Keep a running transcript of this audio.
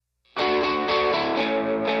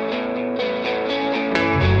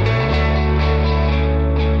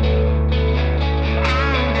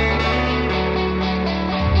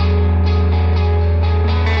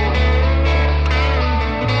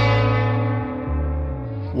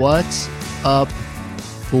What's up,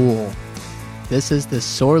 fool? This is the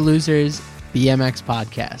Sore Losers BMX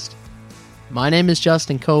podcast. My name is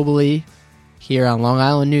Justin Cobley, here on Long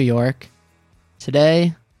Island, New York.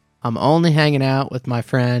 Today, I'm only hanging out with my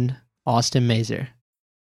friend, Austin Mazer.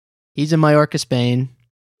 He's in Mallorca, Spain.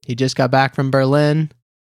 He just got back from Berlin,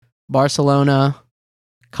 Barcelona,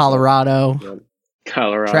 Colorado.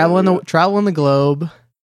 Traveling the globe.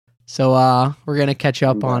 So we're going to catch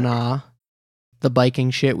up on the biking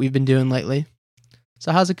shit we've been doing lately.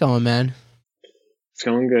 So how's it going, man? It's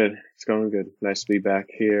going good. Nice to be back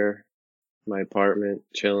here, my apartment,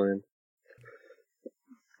 chilling.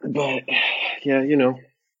 But yeah,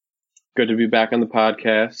 good to be back on the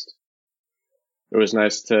podcast. It was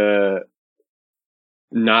nice to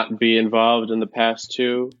not be involved in the past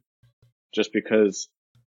two, just because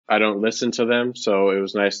I don't listen to them. So it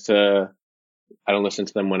was nice I don't listen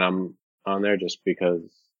to them when I'm on there, just because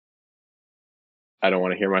I don't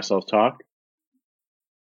want to hear myself talk.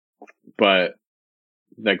 But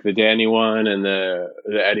like the Danny one and the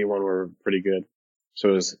Eddie one were pretty good. So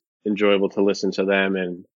it was enjoyable to listen to them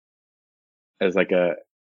and as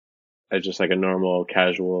just a normal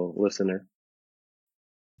casual listener.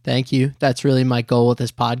 Thank you. That's really my goal with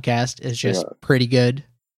this podcast, is just pretty good.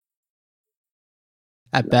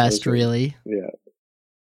 At best, really. Yeah.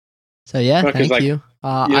 So yeah, thank you.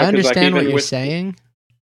 I understand what you're saying.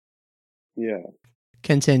 Yeah.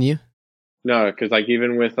 Continue. No, because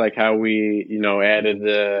even with how we added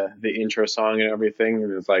the intro song and everything,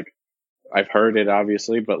 it's I've heard it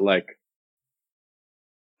obviously, but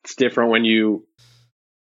it's different when you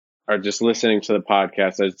are just listening to the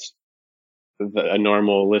podcast as a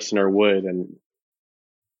normal listener would, and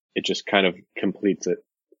it just kind of completes it.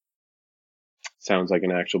 Sounds like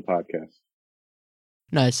an actual podcast.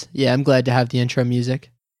 Nice. Yeah, I'm glad to have the intro music.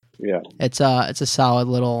 Yeah. It's a solid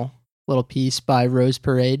little piece by Rose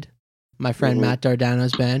Parade, my friend Matt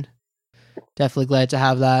Dardano's band. Definitely glad to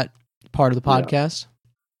have that part of the podcast.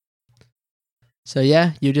 Yeah. So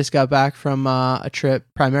yeah, you just got back from a trip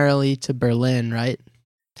primarily to Berlin, right?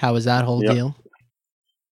 How was that whole deal?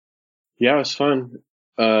 Yeah, it was fun.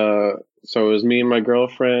 So it was me and my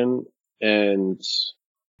girlfriend, and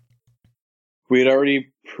we had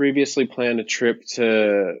already previously planned a trip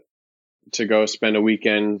to go spend a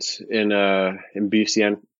weekend in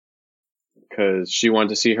BCN, because she wanted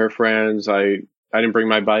to see her friends. I didn't bring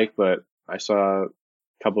my bike, but I saw a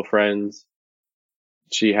couple friends.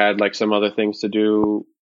 She had some other things to do.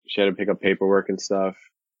 She had to pick up paperwork and stuff.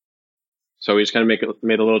 So we just kind of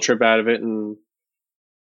made a little trip out of it. And,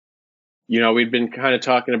 we'd been kind of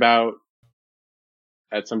talking about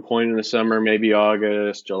at some point in the summer, maybe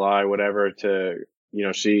August, July, whatever,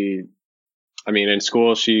 in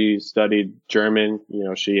school, she studied German.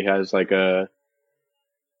 She has a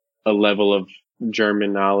level of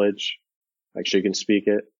German knowledge, she can speak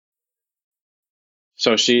it.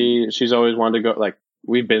 So she's always wanted to go.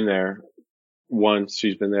 We've been there once.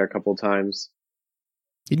 She's been there a couple of times.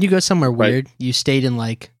 Didn't you go somewhere weird? You stayed in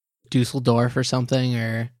Dusseldorf or something,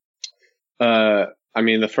 or?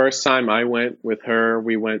 The first time I went with her,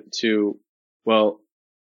 we went to,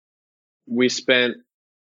 we spent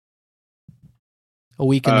a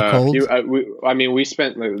week in the cold. We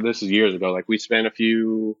spent, this is years ago. We spent a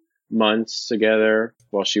few months together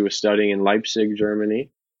while she was studying in Leipzig, Germany,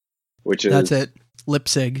 which is... That's it.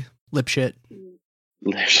 Lipzig. Lipshit.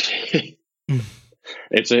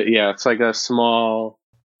 It's a small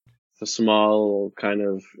kind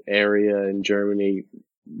of area in Germany,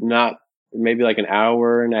 not maybe an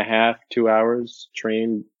hour and a half, 2 hours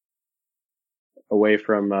train away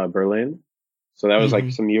from Berlin. So that was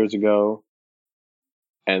some years ago.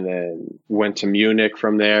 And then went to Munich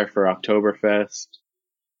from there for Oktoberfest.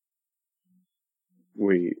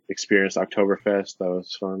 We experienced Oktoberfest. That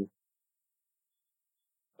was fun.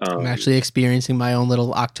 I'm actually experiencing my own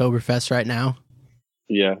little Oktoberfest right now.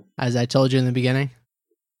 Yeah. As I told you in the beginning.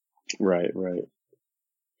 Right.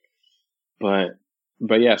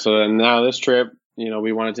 But yeah, so then now this trip,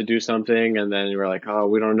 we wanted to do something, and then we were like, oh,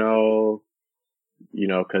 we don't know,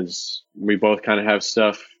 because we both kind of have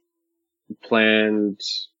stuff planned,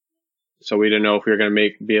 so we didn't know if we were going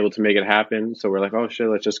to be able to make it happen. So we're like, oh shit,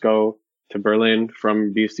 let's just go to Berlin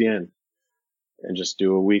from BCN and just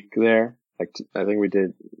do a week there. I think we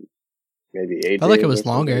did maybe 8 days. I felt like it was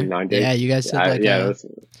longer. 9 days. Yeah, you guys did it was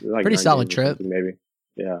pretty solid trip. Maybe.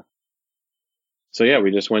 Yeah. So yeah,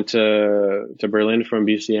 we just went to Berlin from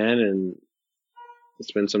BCN and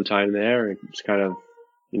spent some time there, and just kind of,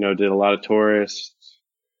 did a lot of tourists,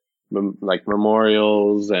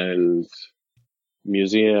 memorials and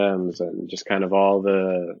museums, and just kind of all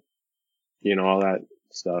the, all that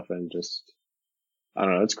stuff, and just I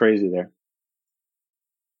don't know. It's crazy there.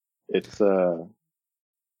 It's I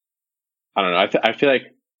don't know. I feel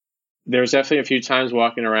like there was definitely a few times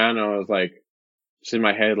walking around and I was like, just in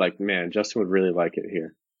my head, like, man, Justin would really like it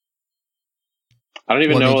here. I don't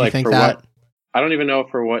even What know made you like think for that? what. I don't even know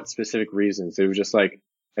for what specific reasons. It was just like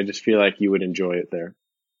I just feel like you would enjoy it there.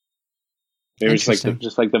 Maybe just like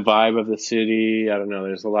Interesting. the vibe of the city. I don't know.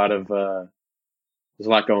 There's a lot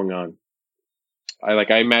going on.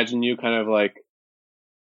 I imagine you kind of like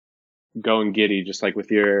going giddy, just like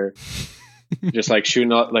with your just like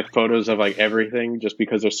shooting out like photos of like everything, just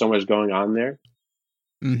because there's so much going on there.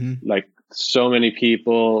 Mm-hmm. Like so many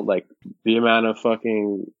people, like the amount of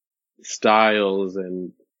fucking styles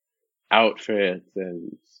and outfits,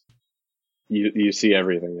 and you see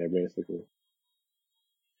everything there basically.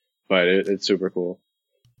 But it's super cool.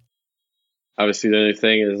 Obviously, the only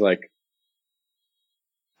thing is like,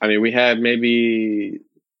 I mean, we had maybe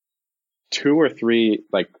 2 or 3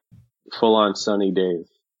 like full on sunny days,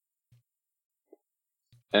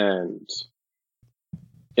 and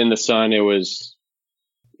in the sun it was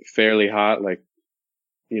fairly hot, like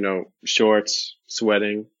shorts,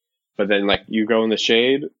 sweating. But then like you go in the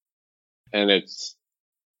shade, and it's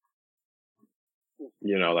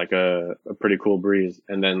like a pretty cool breeze.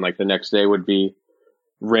 And then like the next day would be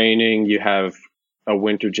raining. You have a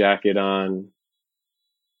winter jacket on,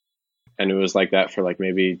 and it was like that for like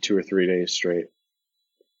maybe 2 or 3 days straight.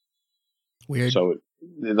 Weird. So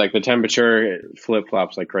like the temperature flip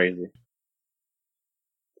flops like crazy.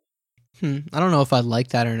 I don't know if I'd like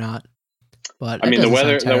that or not, but I that mean, the doesn't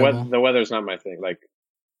weather, sound terrible. the weather's not my thing. Like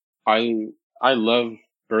I love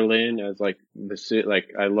Berlin as like the city.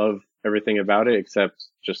 Like I love everything about it except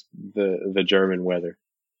just the German weather.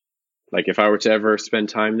 Like if I were to ever spend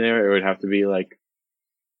time there, it would have to be like,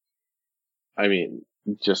 I mean,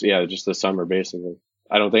 just the summer basically.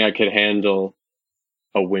 I don't think I could handle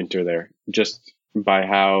a winter there just by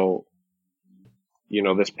how,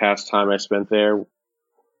 this past time I spent there,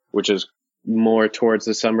 which is more towards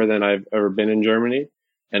the summer than I've ever been in Germany.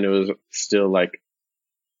 And it was still like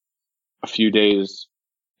a few days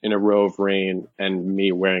in a row of rain and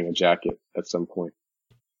me wearing a jacket at some point.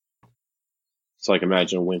 So like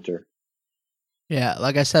imagine winter. Yeah,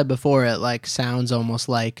 like I said before, it like sounds almost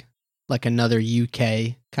like another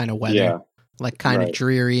UK kind of weather. Yeah. Like kind of Right.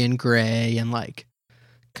 dreary and gray and like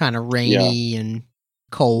kind of Yeah. rainy and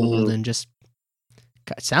cold and just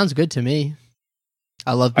it sounds good to me.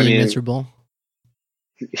 I love being miserable.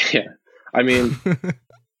 Yeah. I mean,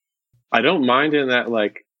 I don't mind in that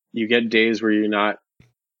like you get days where you're not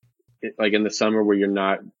like in the summer where you're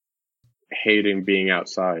not hating being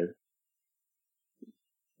outside.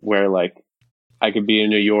 Where like I could be in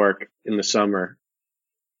New York in the summer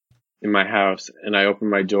in my house and I open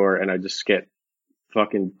my door and I just get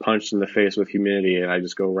fucking punched in the face with humidity and I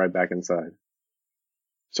just go right back inside.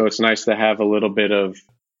 So it's nice to have a little bit of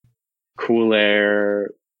cool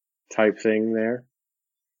air type thing there.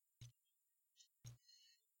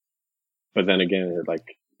 But then again,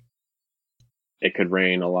 it could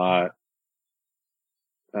rain a lot.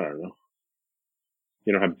 I don't know.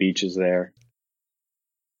 You don't have beaches there.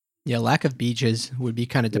 Yeah, lack of beaches would be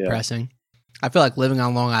kind of depressing. I feel like living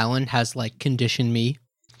on Long Island has like conditioned me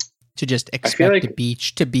to just expect the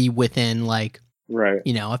beach to be within like, right, a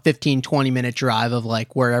 15-20 minute drive of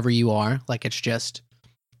like wherever you are. Like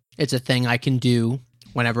it's a thing I can do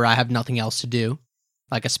whenever I have nothing else to do.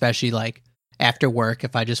 Like especially like after work,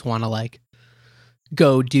 if I just want to like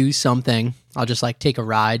go do something, I'll just like take a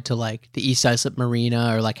ride to like the East Islip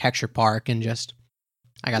Marina or like Heckscher Park and just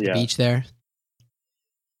I got the beach there.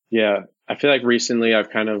 Yeah, I feel like recently I've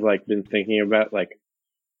kind of like been thinking about like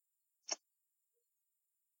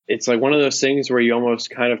it's like one of those things where you almost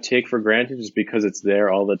kind of take for granted just because it's there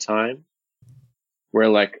all the time. Where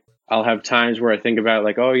like I'll have times where I think about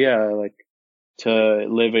like, oh yeah, like to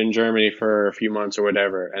live in Germany for a few months or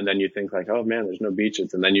whatever, and then you think like, oh man, there's no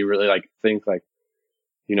beaches, and then you really like think like,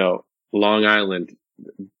 Long Island,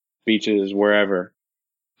 beaches wherever,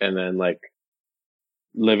 and then like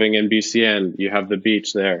living in BCN, you have the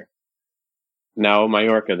beach there. Now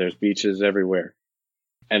Mallorca, there's beaches everywhere.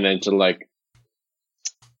 And then to like,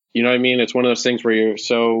 you know what I mean? It's one of those things where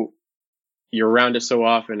you're around it so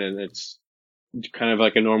often and it's kind of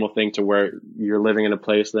like a normal thing to where you're living in a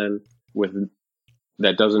place then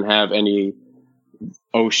that doesn't have any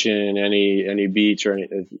ocean, any beach or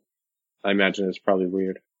anything. I imagine it's probably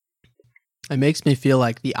weird. It makes me feel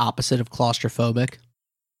like the opposite of claustrophobic.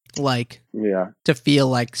 Like, to feel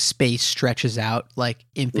like space stretches out like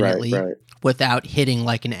infinitely without hitting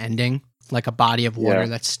like an ending, like a body of water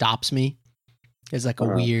that stops me is like a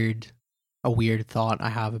weird thought I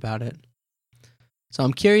have about it. So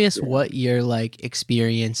I'm curious Yeah. what your like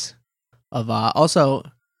experience of also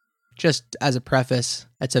just as a preface,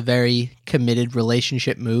 it's a very committed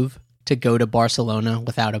relationship move to go to Barcelona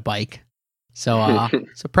without a bike. So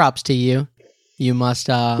so props to you.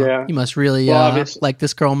 Yeah. You must really Well, obviously, like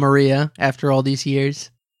this girl Maria after all these years.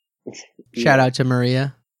 Shout yeah, out to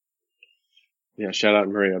Maria. yeah. Shout out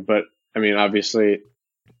Maria, but I mean, obviously,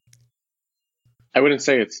 I wouldn't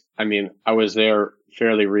say it's. I mean, I was there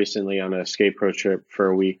fairly recently on a skate pro trip for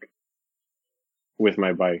a week with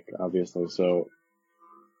my bike, obviously. So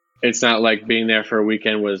it's not like being there for a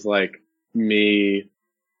weekend was like me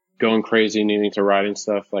going crazy, needing to ride and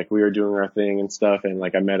stuff. Like we were doing our thing and stuff, and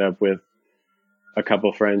like I met up with a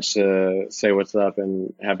couple friends to say what's up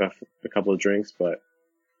and have a couple of drinks, but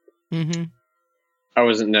Mm-hmm. I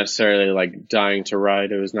wasn't necessarily like dying to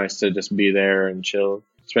ride. It was nice to just be there and chill,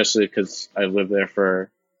 especially because I lived there for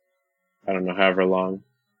I don't know however long.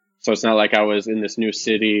 So it's not like I was in this new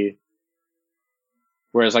city.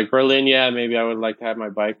 Whereas like Berlin, yeah, maybe I would like to have my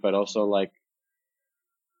bike, but also like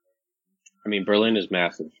I mean Berlin is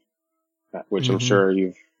massive, which I'm Mm-hmm. sure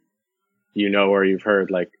you know or you've heard.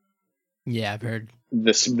 Like Yeah, I've heard.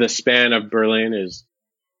 the span of Berlin is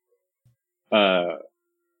uh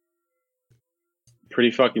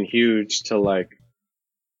pretty fucking huge. To like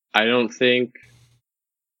I don't think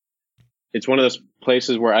it's one of those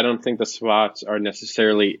places where I don't think the spots are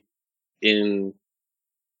necessarily in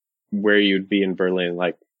where you'd be in Berlin,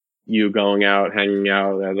 like you going out, hanging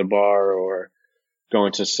out at a bar or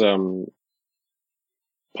going to some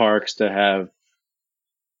parks to have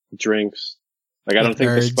drinks. Like I With don't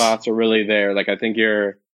think the nerds. spots are really there. Like I think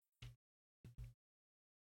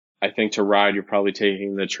to ride you're probably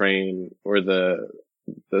taking the train or the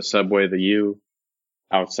subway, the U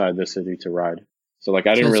outside the city to ride. So like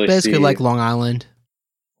I So didn't it's really basically see like Long Island.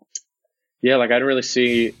 yeah, like I didn't really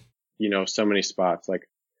see, so many spots. Like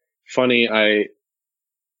funny,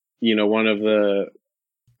 one of the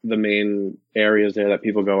main areas there that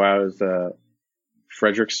people go out is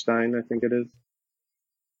Frederickstein, I think it is.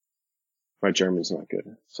 My German's not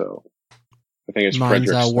good, so I think it's Mine's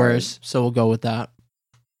Frederickstein. worse, so we'll go with that.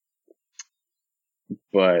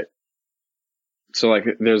 But so like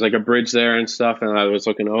there's like a bridge there and stuff, and I was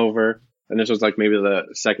looking over, and this was like maybe the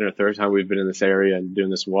second or third time we've been in this area and doing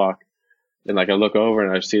this walk, and like I look over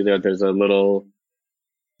and I see that there's a little,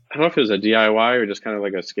 I don't know if it was a DIY or just kind of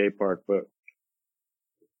like a skate park, but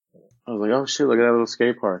I was like, oh shit, look at that little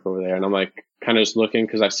skate park over there, and I'm like kind of just looking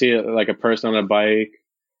because I see like a person on a bike,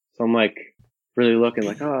 so I'm like really looking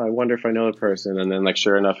like, oh, I wonder if I know the person, and then like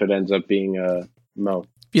sure enough, it ends up being Mo.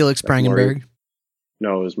 Felix That's Maurice. Prangenberg.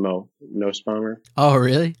 No, it was Mo. No Spalmer. Oh,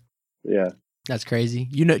 really? Yeah. That's crazy.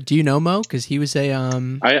 Do you know Mo? Because he was I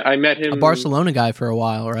met a him. Barcelona guy for a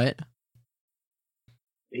while, right?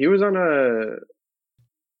 He was on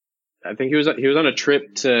I think he was on a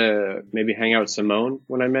trip to maybe hang out with Simone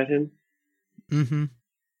when I met him. Mm-hmm.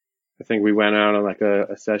 I think we went out on like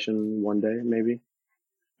a session one day, maybe. It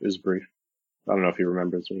was brief. I don't know if he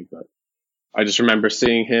remembers me, but I just remember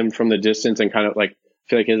seeing him from the distance and kind of like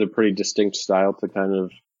feel like he has a pretty distinct style to kind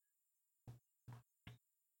of.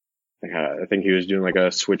 Like, I think he was doing like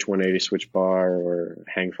a switch 180 switch bar or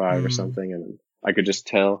hang five or something, and I could just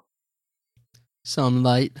tell. Some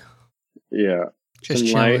light. Yeah. Just Some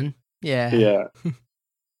chilling. light. Yeah. Yeah.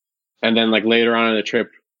 And then like later on in the trip,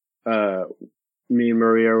 me and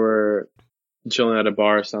Maria were chilling at a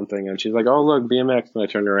bar or something, and she's like, "Oh look, BMX," and I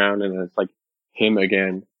turned around and it's like him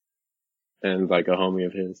again, and like a homie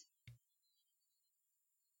of his.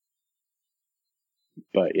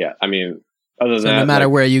 But yeah, I mean, other than So no that, matter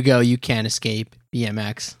like, where you go, you can't escape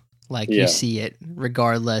BMX. Like you yeah, see it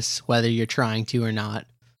regardless whether you're trying to or not.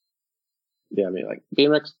 yeah, I mean, like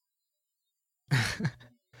BMX.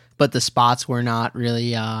 But the spots were not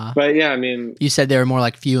really But yeah, I mean, you said they were more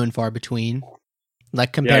like few and far between. Like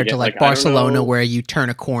yeah, I compared to get like like I don't Barcelona know, where you turn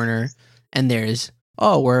a corner and there's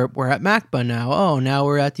we're at MACBA now. Oh, now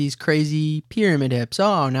we're at these crazy pyramid hips.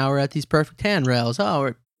 Oh, now we're at these perfect handrails.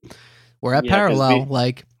 Oh, we're at yeah, because parallel.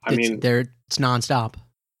 Like I mean, it's nonstop.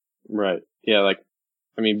 right, yeah, like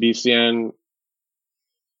I mean, BCN.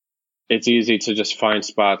 It's easy to just find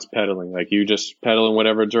spots pedaling. Like you just pedal in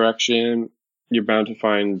whatever direction, you're bound to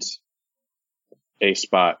find a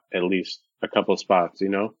spot, at least a couple of spots,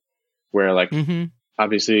 where like Mm-hmm.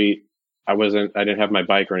 obviously I didn't have my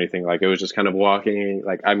bike or anything. Like it was just kind of walking.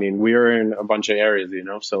 Like, I mean, we were in a bunch of areas,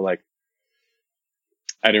 so like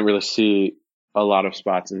I didn't really see a lot of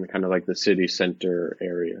spots in kind of like the city center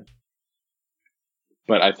area.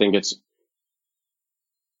 But I think it's,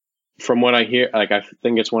 from what I hear, like I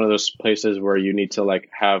think it's one of those places where you need to like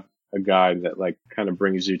have a guide that like kind of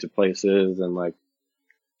brings you to places and like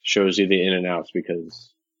shows you the in and outs,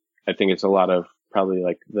 because I think it's a lot of probably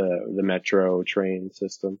like the metro train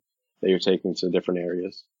system that you're taking to different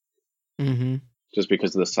areas. Mm-hmm. Just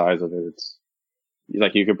because of the size of it, it's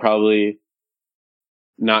like you could probably,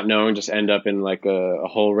 not knowing, just end up in like a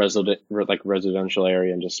whole residential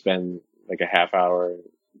area and just spend like a half hour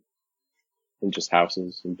in just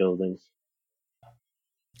houses and buildings.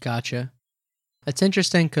 Gotcha. That's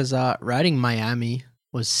interesting because riding Miami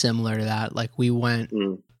was similar to that. Like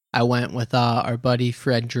I went with our buddy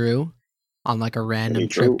Fred Drew on like a random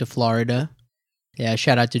trip to Florida. Yeah,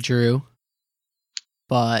 shout out to Drew.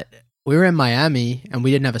 But we were in Miami and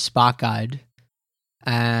we didn't have a spot guide.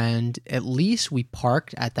 And at least we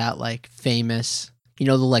parked at that like famous,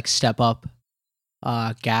 the like step up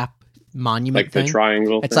gap monument like thing. The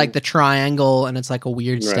triangle. It's like the triangle and it's like a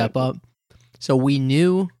weird step up. So we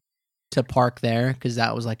knew to park there because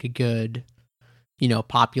that was like a good,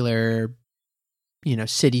 popular,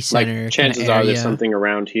 city center. Like chances are there's something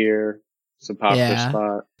around here. It's a popular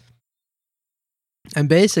spot. And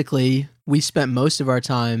basically, we spent most of our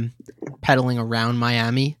time pedaling around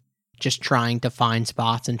Miami, just trying to find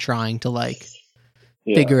spots and trying to like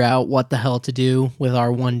figure out what the hell to do with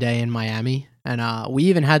our one day in Miami. And we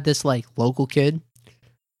even had this like local kid.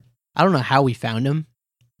 I don't know how we found him,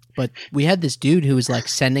 but we had this dude who was like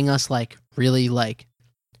sending us like really like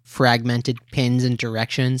fragmented pins and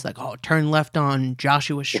directions, like, oh, turn left on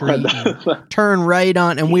Joshua Street, turn right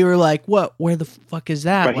on, and we were like, what? Where the fuck is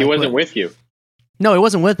that? But he wasn't with you. No, he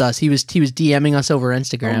wasn't with us. He was DMing us over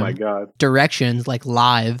Instagram. Oh my god! Directions like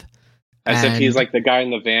live, as if he's like the guy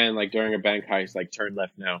in the van, like during a bank heist, like turn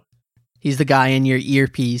left now. He's the guy in your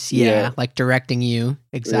earpiece, like directing you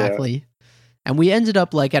exactly. Yeah. And we ended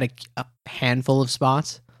up like at a handful of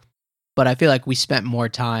spots, but I feel like we spent more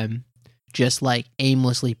time just like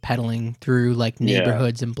aimlessly pedaling through like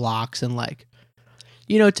neighborhoods and blocks, and like,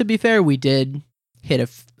 to be fair, we did hit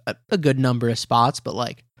a good number of spots, but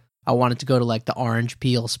like I wanted to go to like the orange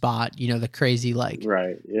peel spot, the crazy like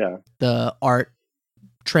the art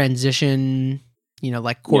transition,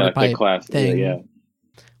 like quarter pipe thing. Yeah.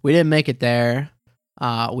 We didn't make it there.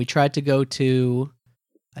 We tried to go to,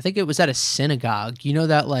 I think it was at a synagogue. You know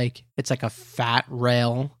that like it's like a fat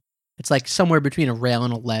rail. It's like somewhere between a rail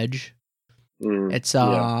and a ledge. It's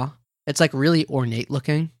like really ornate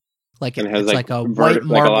looking. Like it's like a white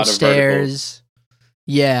marble stairs.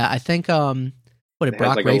 Yeah, I think what did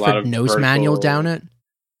Brock Rayford nose manual down it?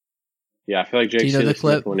 Yeah, I feel like Jake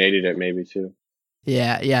Smith aided it maybe too.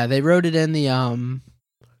 Yeah, they wrote it in the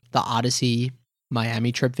Odyssey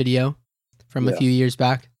Miami trip video from a few years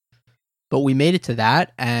back. But we made it to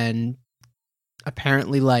that, and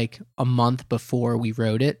apparently like a month before we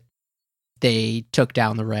rode it, they took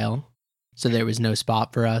down the rail. So there was no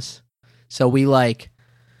spot for us. So we like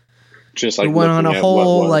we went on a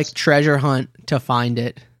whole like treasure hunt to find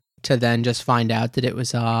it, to then just find out that it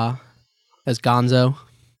was Gonzo.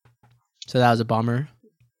 So that was a bummer.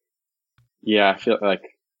 Yeah, I feel like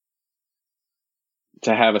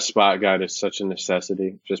to have a spot guide is such a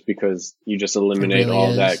necessity, just because you just eliminate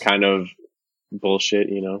all that kind of bullshit,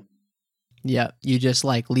 Yeah, you just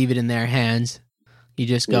like leave it in their hands. You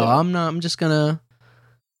just go, I'm just gonna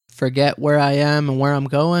forget where I am and where I'm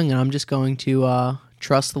going, and I'm just going to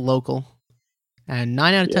trust the local. And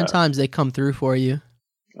 9 out of 10 times they come through for you.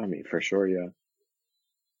 I mean, for sure, yeah.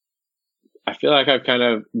 I feel like I've kind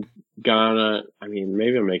of gone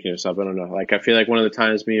maybe I'm making this up, I don't know. Like, I feel like one of the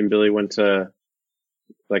times me and Billy went to,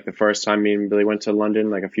 like the first time me and Billy went to London,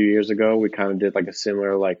 like a few years ago, we kind of did like a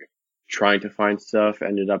similar, like trying to find stuff,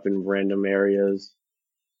 ended up in random areas.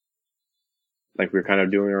 Like we were kind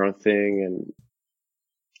of doing our own thing, and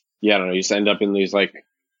I don't know, you just end up in these like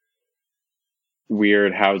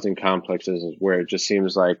weird housing complexes where it just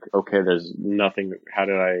seems like, okay, there's nothing. How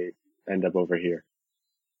did I end up over here?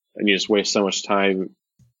 And you just waste so much time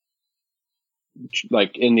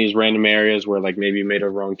like in these random areas where like maybe you made a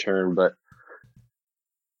wrong turn, but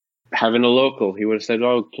having a local, he would have said,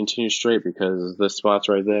 oh, continue straight because this spot's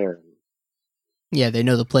right there. Yeah, they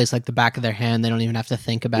know the place like the back of their hand. They don't even have to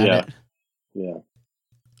think about it. Yeah.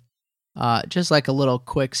 Just like a little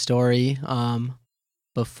quick story.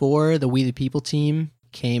 Before the We the People team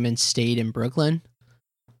came and stayed in Brooklyn,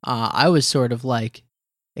 I was sort of like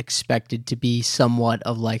expected to be somewhat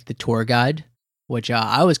of like the tour guide, which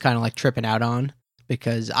I was kind of like tripping out on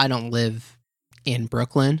because I don't live in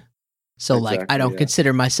Brooklyn. So like I don't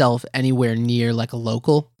consider myself anywhere near like a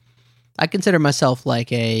local. I consider myself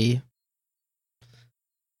like a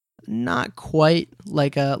not quite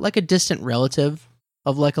like a distant relative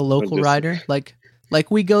of like a local rider. Like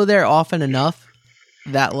we go there often enough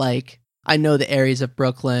that like I know the areas of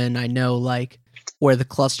Brooklyn. I know like where the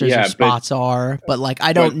clusters Yeah, of spots are, but like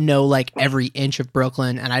I don't know like every inch of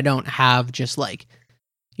Brooklyn, and I don't have just like,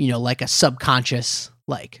 you know, like a subconscious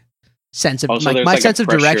like sense of Also, like there's my like a sense of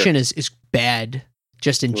pressure. direction is bad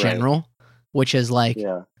just in Right. general, which is like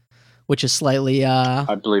Yeah, which is slightly I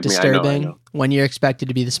believe me, I disturbing know. when you're expected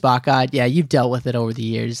to be the spot guide. Yeah, you've dealt with it over the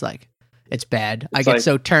years. Like it's bad. I It's get like-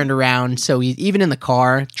 so turned around so easy, even in the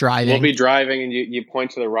car driving. We'll be driving and you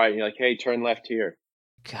point to the right and you're like, hey, turn left here.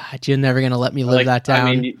 God, you're never gonna let me live Like, that down.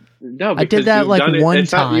 I mean, no, I did because that you've like done it. one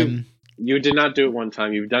It's not time. You did not do it one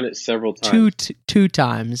time. You've done it several times. Two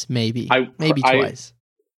times, maybe twice.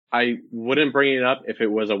 I wouldn't bring it up if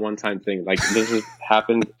it was a one-time thing. Like this has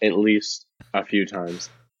happened at least a few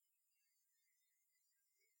times.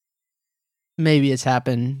 Maybe it's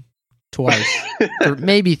happened twice, or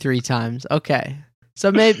maybe 3 times. Okay,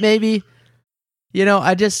 so maybe, you know,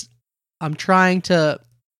 I'm trying to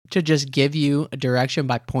just give you a direction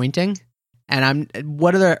by pointing, and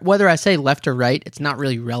whether I say left or right, it's not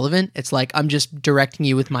really relevant. It's like I'm just directing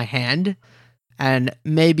you with my hand, and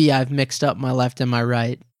maybe I've mixed up my left and my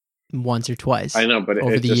right once or twice. I know, but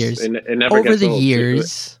over the years, it never over gets the old.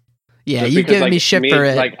 years. Yeah, Just you've because, given me shit for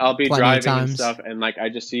it. Like I'll be plenty of driving and times. stuff, and like I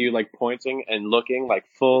just see you like pointing and looking like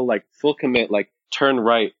full commit, like turn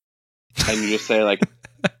right, and you just say like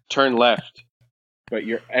turn left, but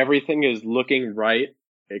everything is looking right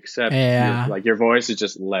except your voice is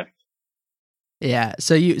just left. Yeah,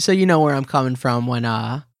 so you know where I'm coming from when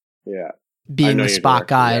Yeah, being the spot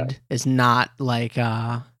guide is not like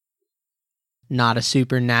not a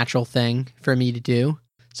supernatural thing for me to do.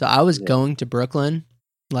 So I was going to Brooklyn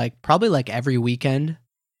like probably like every weekend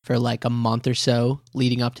for like a month or so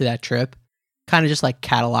leading up to that trip, kind of just like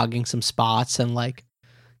cataloging some spots and like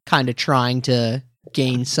kind of trying to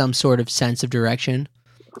gain some sort of sense of direction,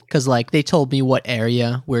 because like they told me what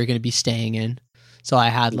area we were going to be staying in, so I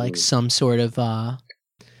had like some sort of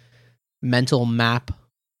mental map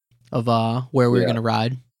of where we were going to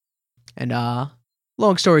ride. And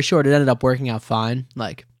long story short, it ended up working out fine.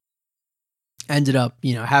 Like ended up,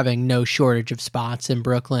 you know, having no shortage of spots in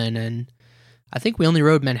Brooklyn, and I think we only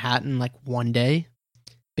rode Manhattan like one day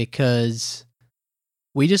because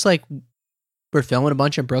we just like were filming a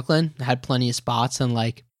bunch in Brooklyn, had plenty of spots, and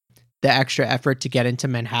like the extra effort to get into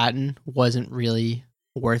Manhattan wasn't really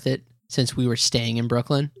worth it since we were staying in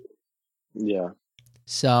Brooklyn. Yeah.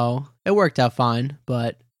 So it worked out fine,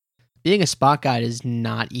 but being a spot guide is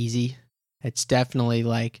not easy. It's definitely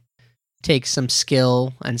like takes some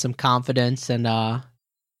skill and some confidence, and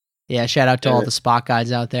yeah, shout out to all the spot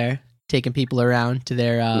guides out there taking people around to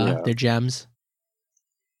their gems.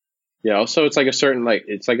 Yeah, also it's like a certain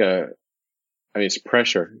it's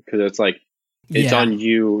pressure, because it's like it's on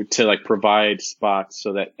you to like provide spots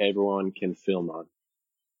so that everyone can film on,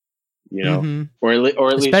 you know, or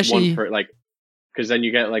at least one per like, because then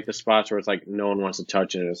you get like the spots where it's like no one wants to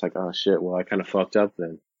touch it, and it's like, oh shit, well I kind of fucked up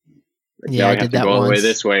then. Like, yeah, now I have did to that go all the way once.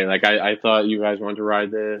 this way. Like I thought you guys wanted to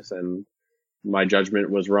ride this, and my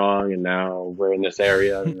judgment was wrong, and now we're in this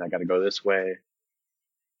area, and I got to go this way.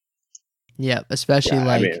 Yeah, especially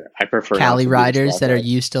I prefer Cali riders that are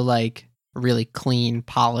used to like really clean,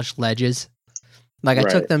 polished ledges. Like I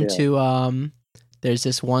took them to there's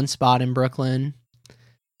this one spot in Brooklyn.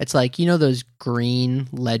 It's like, you know, those green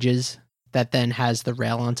ledges that then has the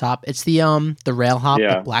rail on top. It's the rail hop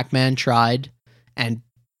that Black Man tried and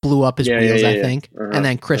blew up his wheels, I think. And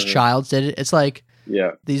then Chris Childs did it. It's like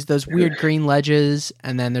those weird green ledges,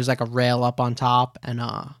 and then there's like a rail up on top, and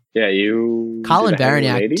Colin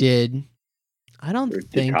Baraniak did. I don't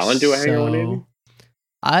think Colin do a Hangar 180?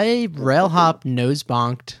 I rail hop nose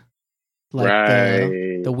bonked like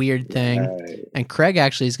the weird thing, and Craig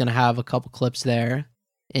actually is going to have a couple clips there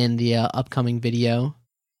in the upcoming video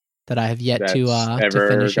that I have yet to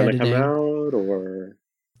finish editing. Come out, or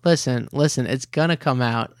listen, it's gonna come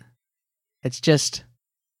out. It's just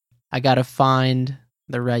I gotta find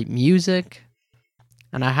the right music,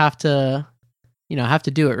 and I have to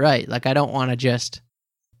do it right. Like I don't want to just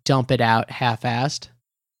dump it out half-assed.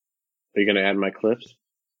 Are you gonna add my clips?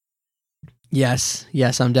 Yes,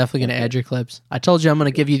 I'm definitely gonna add your clips. I told you I'm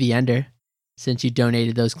gonna give you the ender since you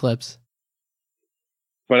donated those clips.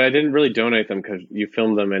 But I didn't really donate them because you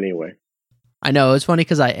filmed them anyway. I know, it was funny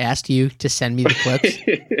because I asked you to send me the clips,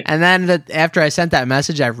 and then after I sent that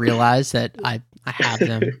message, I realized that I have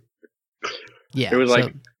them. Yeah, it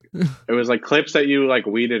was like clips that you like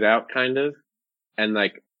weeded out, kind of, and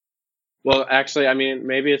like, well, actually, I mean,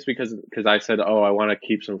 maybe it's because I said, oh, I want to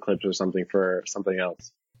keep some clips or something for something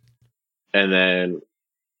else, and then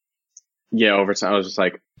over time I was just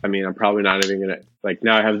like, I mean, I'm probably not even gonna like,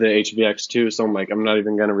 now I have the HVX2, so I'm like, I'm not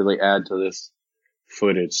even gonna really add to this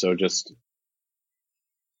footage, so just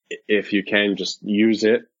if you can just use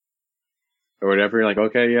it or whatever, you're like,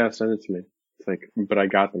 okay, yeah, send it to me. It's like, but I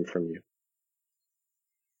got them from you.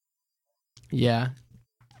 Yeah.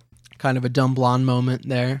 Kind of a dumb blonde moment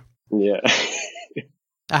there. Yeah.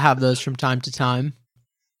 I have those from time to time.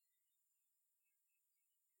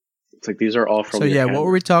 It's like, these are all from So your yeah, camera. what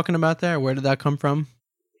were we talking about there? Where did that come from?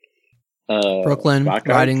 Brooklyn, spot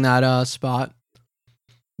guide? riding that spot.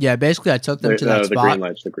 Yeah, basically I took them to that the spot.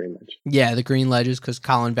 the green ledge. Yeah, the green ledges, because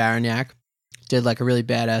Colin Varignac did like a really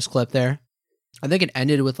badass clip there. I think it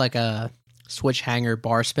ended with like a switch hanger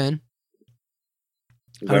bar spin.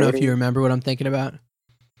 I don't know if you remember what I'm thinking about.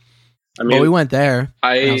 I mean, but we went there.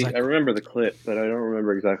 I was like, remember the clip, but I don't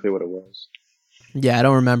remember exactly what it was. Yeah, I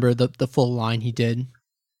don't remember the full line he did.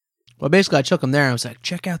 Well, basically I took him there and I was like,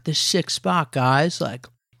 check out this sick spot, guys. Like,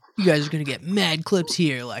 you guys are going to get mad clips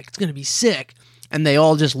here. Like, it's going to be sick. And they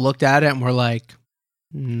all just looked at it and were like,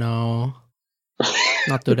 no,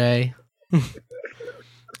 not today.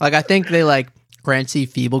 Like, I think they like, Grant C.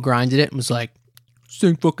 Feeble grinded it and was like, this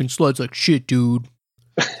thing fucking slides like shit, dude.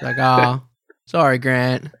 It's like, sorry,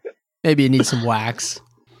 Grant. Maybe it needs some wax.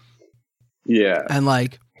 Yeah. And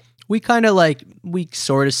like, we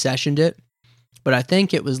sort of sessioned it, but I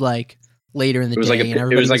think it was like later in the day and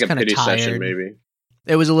everybody was kind of tired. Session, maybe.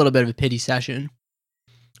 It was a little bit of a pity session,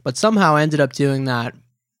 but somehow I ended up doing that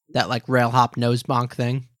like rail hop nose bonk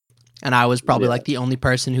thing. And I was probably like the only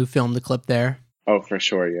person who filmed the clip there. Oh, for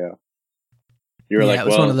sure. Yeah. You were like, it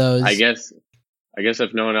was one of those. I guess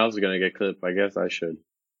if no one else is going to get clipped, I guess I should.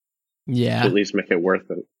 Yeah. At least make it worth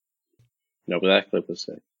it. No, but that clip was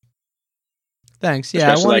sick. Thanks.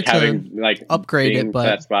 Yeah. Especially I wanted to having upgrade it, but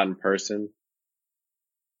that spot in person.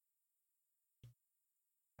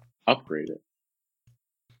 Upgrade it.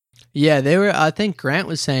 Yeah, I think Grant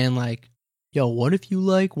was saying like, yo, what if you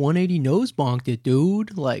like 180 nose bonked it,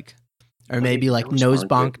 dude? Like, or maybe like nose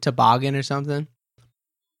bonk toboggan or something.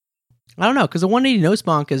 I don't know, because a 180 nose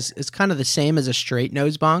bonk is kind of the same as a straight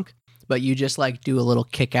nose bonk, but you just like do a little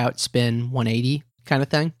kick out spin 180 kind of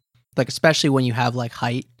thing. Like, especially when you have like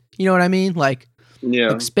height. You know what I mean? Like,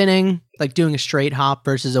 like spinning, like doing a straight hop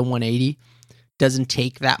versus a 180 doesn't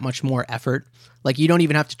take that much more effort. Like, you don't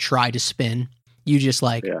even have to try to spin. You just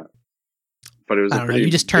like, but it was you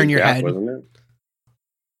just turn your head. Wasn't it?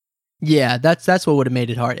 Yeah, that's what would have made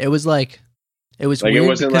it hard. It was like, it was like,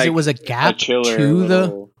 weird because like it was a gap to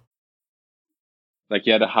the. Like,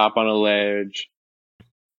 you had to hop on a ledge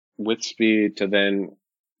with speed to then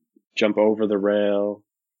jump over the rail.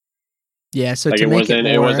 Yeah, so like to make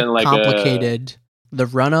it more complicated, the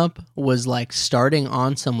run-up was like starting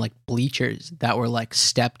on some like bleachers that were like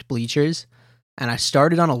stepped bleachers. And I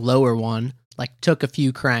started on a lower one, like took a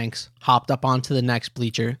few cranks, hopped up onto the next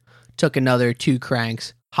bleacher, took another 2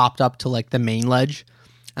 cranks, hopped up to like the main ledge.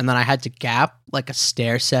 And then I had to gap like a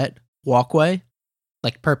stair set walkway,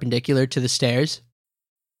 like perpendicular to the stairs.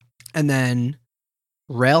 And then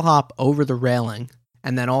rail hop over the railing,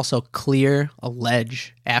 and then also clear a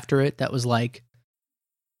ledge after it that was like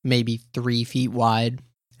maybe 3 feet wide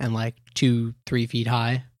and like 3 feet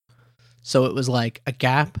high. So it was like a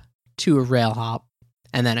gap to a rail hop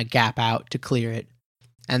and then a gap out to clear it.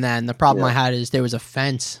 And then the problem I had is there was a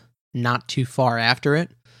fence not too far after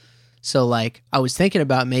it. So like I was thinking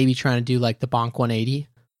about maybe trying to do like the bonk 180,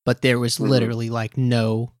 but there was literally like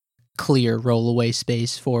no clear rollaway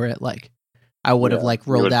space for it. Like I would have like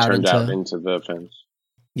rolled out into the fence.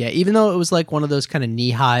 Yeah, even though it was like one of those kind of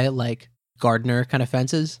knee high like gardener kind of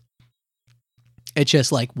fences, it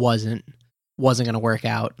just like wasn't gonna work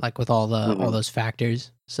out like with all the all those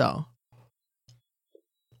factors. So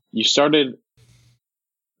you started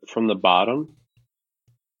from the bottom.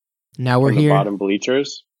 Now we're from here. The bottom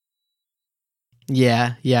bleachers.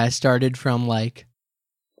 Yeah. I started from like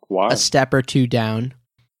a step or 2 down.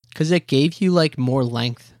 Because it gave you, like, more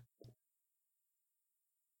length.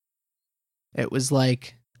 It was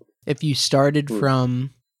like, if you started from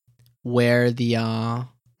where the,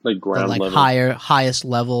 highest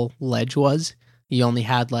level ledge was, you only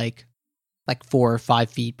had, like 4 or 5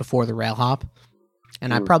 feet before the rail hop.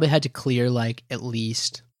 And I probably had to clear, like, at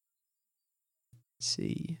least,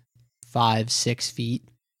 5-6 feet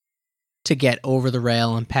to get over the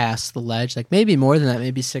rail and past the ledge. Like, maybe more than that,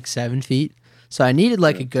 maybe 6-7 feet. So I needed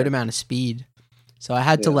like a good amount of speed. So I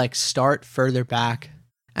had to like start further back.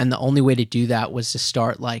 And the only way to do that was to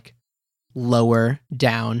start like lower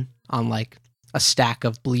down on like a stack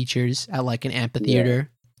of bleachers at like an amphitheater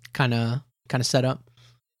kind of setup.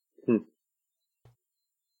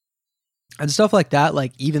 And stuff like that.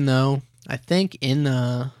 Like, even though I think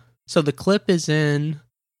so the clip is in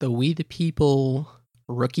the We the People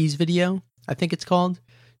Rookies video, I think it's called.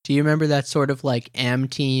 Do you remember that sort of like Am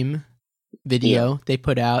Team video they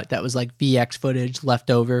put out that was like VX footage left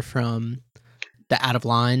over from the Out of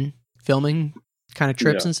Line filming kind of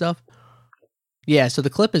trips and stuff? Yeah, so the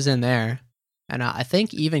clip is in there, and I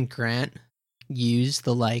think even Grant used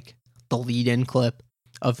the lead-in clip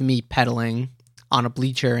of me pedaling on a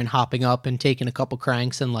bleacher and hopping up and taking a couple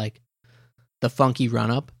cranks and like the funky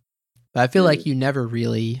run-up. But I feel like you never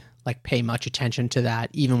really like pay much attention to that,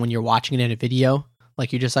 even when you're watching it in a video.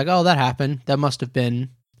 Like you're just like, oh, that happened. That must have been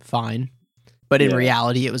fine. But in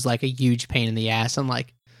reality, it was like a huge pain in the ass and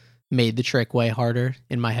like made the trick way harder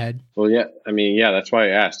in my head. Well, yeah, I mean, yeah, that's why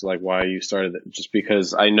I asked like why you started it. Just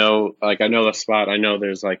because I know the spot. I know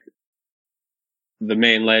there's like the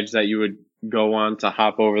main ledge that you would go on to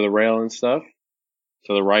hop over the rail and stuff.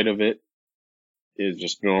 To the right of it is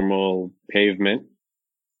just normal pavement.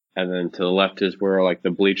 And then to the left is where like the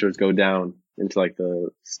bleachers go down into like the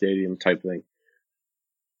stadium type thing.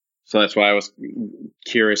 So that's why I was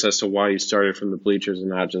curious as to why you started from the bleachers and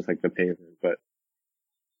not just like the pavement. But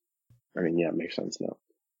I mean, yeah, it makes sense now.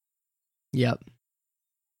 Yep.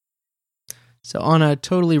 So on a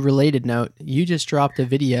totally related note, you just dropped a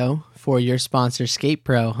video for your sponsor Skate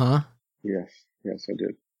Pro, huh? Yes, I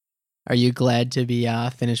did. Are you glad to be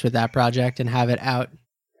finished with that project and have it out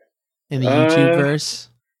in the YouTube verse?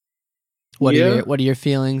 What are your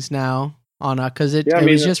feelings now on because it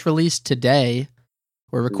was just released today.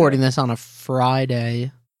 We're recording this on a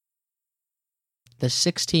Friday, the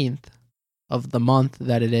 16th of the month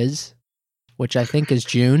that it is, which I think is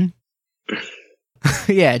June.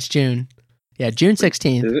 Yeah, it's June. Yeah, June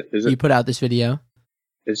 16th. Is it? You put out this video.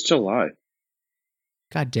 It's July.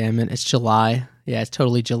 God damn it, it's July. Yeah, it's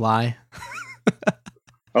totally July.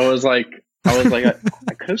 I was like, I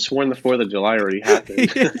could have sworn the 4th of July already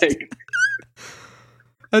happened.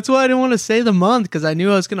 That's why I didn't want to say the month, because I knew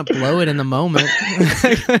I was going to blow it in the moment.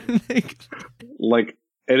 Like,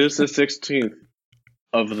 it is the 16th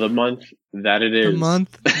of the month that it is. The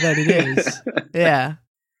month that it is. Yeah,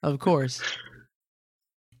 of course.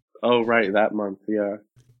 Oh, right, that month, yeah.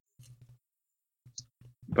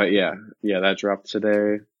 But yeah, that dropped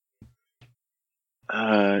today.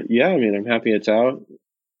 Yeah, I mean, I'm happy it's out.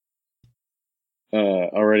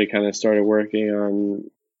 Already kind of started working on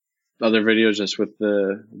other videos just with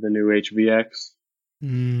the new HVX.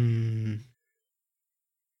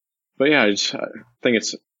 But yeah, I think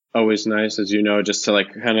it's always nice, as you know, just to like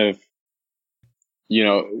kind of, you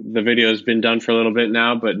know, the video has been done for a little bit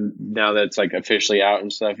now, but now that it's like officially out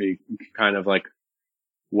and stuff, you kind of like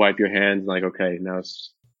wipe your hands and like, okay, now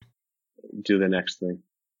let's do the next thing.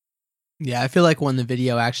 Yeah, I feel like when the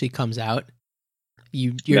video actually comes out,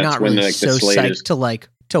 you're not really so psyched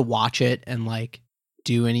to watch it and like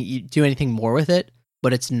do anything more with it,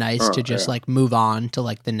 but it's nice to just like move on to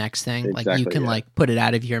like the next thing. Exactly, like you can like put it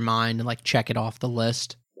out of your mind and like check it off the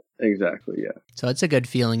list. Exactly, yeah. So it's a good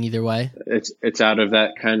feeling either way. It's out of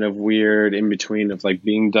that kind of weird in between of like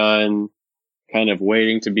being done, kind of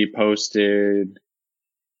waiting to be posted.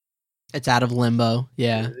 It's out of limbo,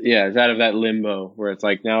 yeah. Yeah, it's out of that limbo where it's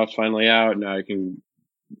like now it's finally out, now I can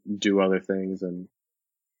do other things and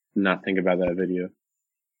not think about that video.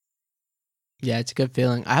 Yeah, it's a good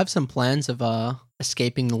feeling. I have some plans of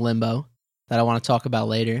escaping the limbo that I want to talk about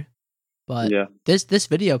later. But yeah, this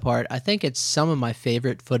video part, I think it's some of my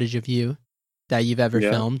favorite footage of you that you've ever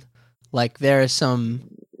filmed. Like there are some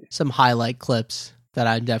highlight clips that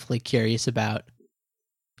I'm definitely curious about.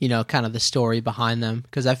 You know, kind of the story behind them,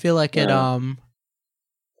 because I feel like it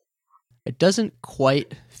doesn't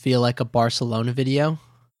quite feel like a Barcelona video,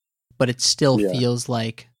 but it still feels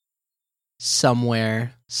like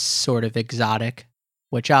somewhere sort of exotic,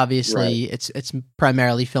 which obviously it's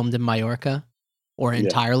primarily filmed in Mallorca or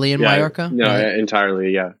entirely in Mallorca. No, right?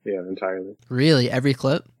 Entirely. Yeah, entirely. Really, every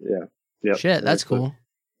clip? Yeah. Yep. Shit, that's cool.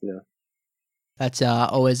 Yeah. That's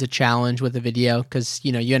always a challenge with a video, because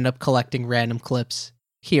you know you end up collecting random clips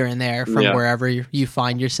here and there from wherever you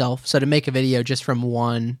find yourself. So to make a video just from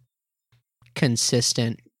one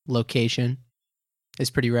consistent location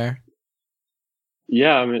is pretty rare.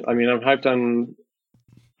 Yeah, I mean, I'm hyped on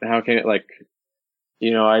how can it, like,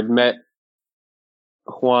 you know, I'd met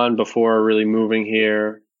Juan before really moving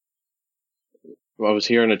here. I was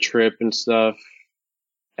here on a trip and stuff,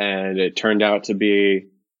 and it turned out to be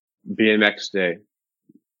BMX day.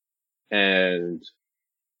 And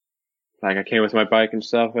like I came with my bike and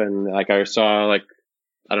stuff, and like I saw, like,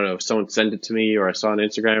 I don't know, someone sent it to me, or I saw on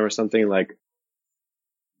Instagram or something, like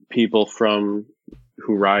people from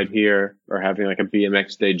who ride here are having like a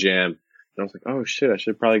BMX day jam. And I was like, oh shit, I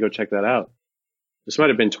should probably go check that out. This might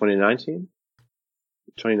have been 2019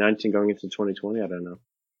 going into 2020. I don't know.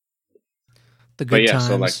 The good yeah,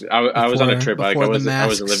 so like times. I was on a trip. Like Before the I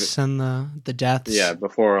wasn't living. masks and the deaths. Yeah,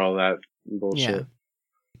 before all that Yeah. bullshit.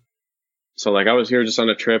 So like I was here just on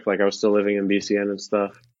a trip. Like I was still living in BCN and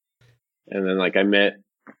stuff. And then like I met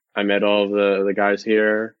all of the guys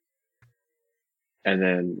here. And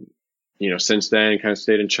then, since then kind of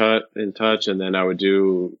stayed in touch. And then I would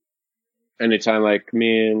do anytime like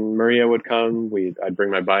me and Maria would come, I'd bring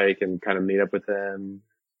my bike and kind of meet up with them,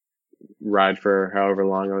 ride for however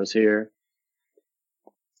long I was here.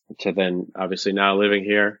 To then obviously now living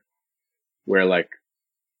here, where like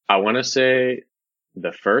I want to say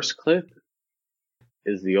the first clip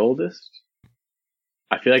is the oldest.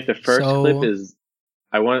 I feel like the first clip is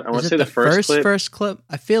I want to say the first clip.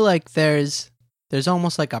 I feel like there's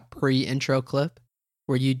almost like a pre-intro clip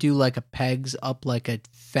where you do like a pegs up like a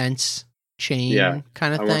fence chain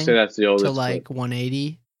kind of thing. I want to say that's the oldest to like clip.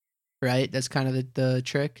 180, right? That's kind of the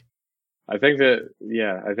trick. I think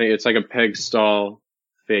it's like a peg stall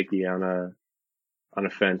fakie on a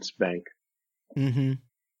fence bank. Mm-hmm.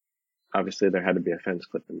 Obviously, there had to be a fence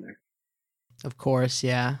clip in there. Of course,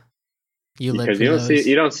 yeah. Because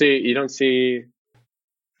you don't see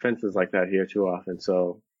fences like that here too often.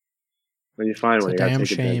 So when you find one, you gotta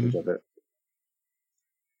take advantage of it.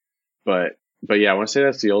 But yeah, I want to say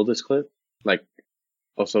that's the oldest clip. Like,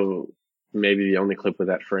 also maybe the only clip with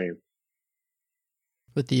that frame.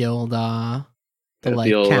 With the old camo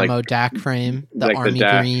DAC frame, the like army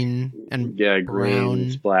green and brown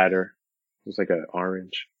green splatter. It was like an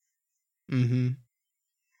orange. Mm-hmm.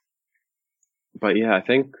 But yeah, I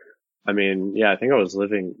think I was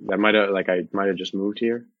living. I might have just moved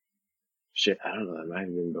here. Shit, I don't know. That might have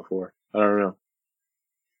been before. I don't know.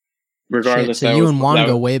 Regardless, so you and Juan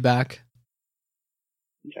go way back.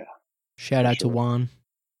 Yeah. Shout out to Juan.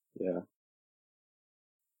 Yeah.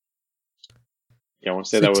 Yeah, I want to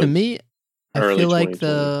say that was to me. I feel like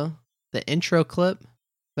the intro clip,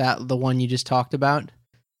 that the one you just talked about,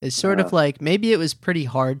 is sort of like, maybe it was pretty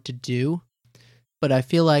hard to do, but I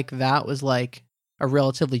feel like that was like a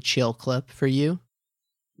relatively chill clip for you.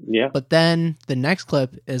 Yeah. But then the next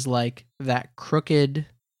clip is like that crooked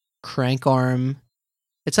crank arm.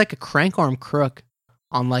 It's like a crank arm crook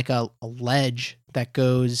on like a ledge that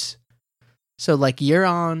goes. So like you're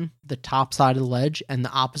on the top side of the ledge and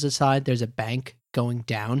the opposite side, there's a bank going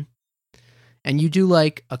down. And you do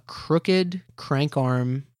like a crooked crank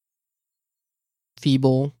arm,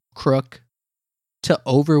 feeble crook to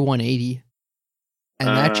over 180. And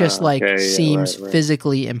that just seems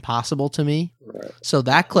physically impossible to me. Right. So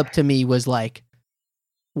that clip to me was like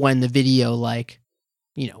when the video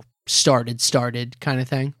started kind of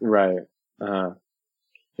thing. Right. Yeah,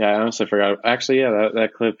 I honestly forgot. Actually, yeah,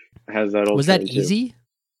 that clip has that old. Was that easy?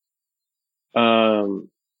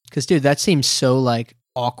 Because dude, that seems so like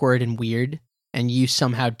awkward and weird, and you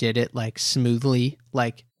somehow did it like smoothly,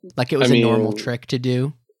 like it was a normal trick to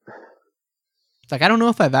do. Like I don't know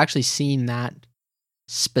if I've actually seen that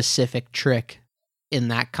specific trick in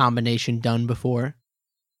that combination done before.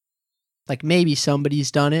 Like maybe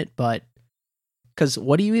somebody's done it, but because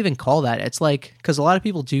what do you even call that? It's like, because a lot of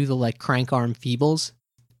people do the like crank arm feebles,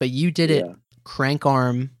 but you did it crank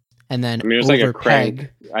arm and then it was over like a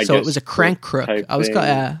peg. So it was a crank crook. I was like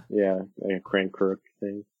a crank crook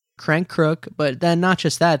thing. Crank crook, but then not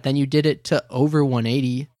just that, then you did it to over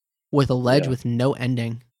 180 with a ledge with no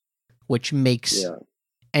ending, which makes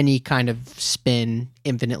any kind of spin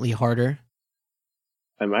infinitely harder.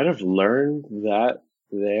 I might have learned that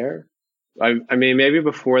there. I mean, maybe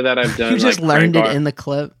before that I've done. You just learned it in the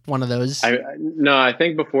clip, one of those. No, I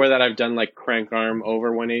think before that I've done like crank arm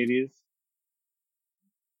over 180s,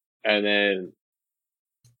 and then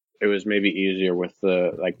it was maybe easier with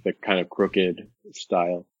the kind of crooked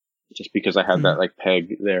style, just because I had that like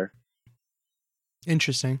peg there.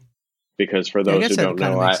 Interesting. Because for those who don't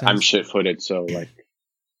know, I'm shit-footed, so like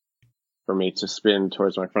for me to spin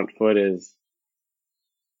towards my front foot is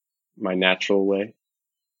my natural way.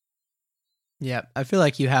 Yeah, I feel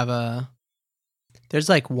like you have there's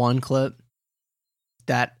like one clip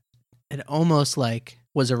that it almost like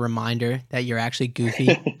was a reminder that you're actually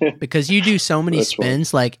goofy because you do so many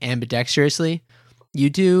spins like ambidextrously.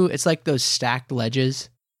 It's like those stacked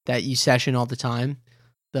ledges that you session all the time.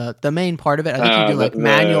 The main part of it, I think you do like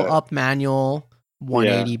manual up, manual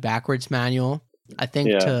 180 backwards, manual. I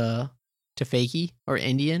think to fakie or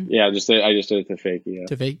Indian. Yeah, I just did it to fakie. Yeah.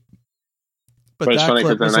 To fake. But it's funny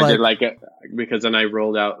because then I did because then I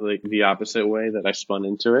rolled out like the opposite way that I spun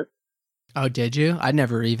into it. Oh, did you? I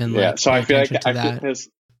never even So I feel like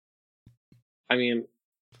I mean,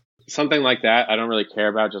 something like that I don't really care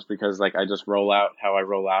about just because like I just roll out how I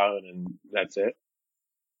roll out and that's it.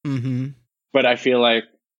 Mm-hmm. But I feel like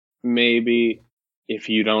maybe if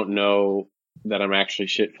you don't know that I'm actually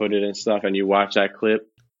shit-footed and stuff, and you watch that clip,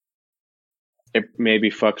 it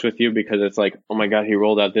maybe fucks with you because it's like, oh my god, he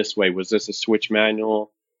rolled out this way. Was this a switch fakie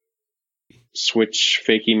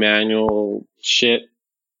manual shit?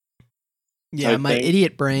 Yeah, my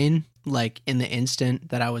idiot brain, like in the instant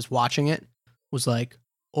that I was watching it, was like,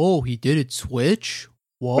 oh, he did it switch?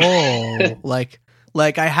 Whoa. like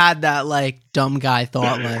I had that like dumb guy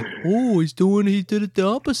thought like, oh, he did it the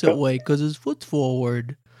opposite way because his foot's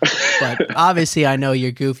forward. But obviously I know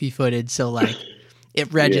you're goofy footed, so like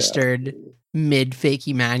it registered mid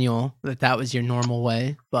fakie manual that was your normal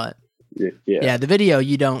way. But yeah, the video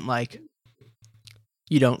you don't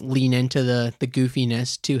lean into the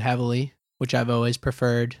goofiness too heavily, which I've always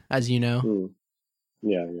preferred, as you know.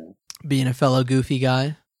 Yeah. Being a fellow goofy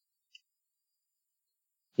guy.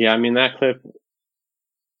 Yeah, I mean that clip,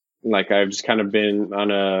 like I've just kind of been on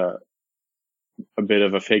a bit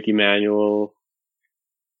of a fakie manual.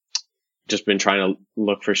 Just been trying to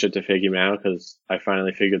look for shit to figure them out because I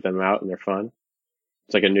finally figured them out and they're fun.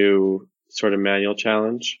 It's like a new sort of manual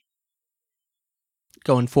challenge.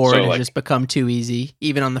 Going forward, it's just become too easy.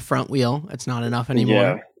 Even on the front wheel, it's not enough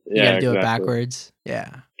anymore. Yeah, you gotta do it backwards.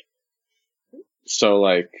 Yeah. So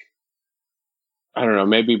like, I don't know,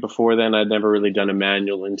 maybe before then I'd never really done a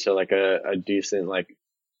manual into like a decent like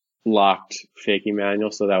locked fakie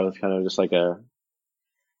manual. So that was kind of just like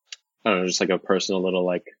just like a personal little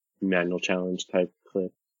like manual challenge type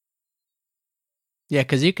clip. Yeah,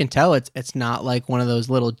 because you can tell it's not like one of those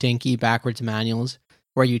little dinky backwards manuals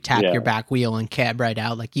where you tap your back wheel and cab right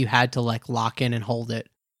out. Like you had to like lock in and hold it.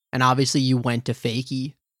 And obviously you went to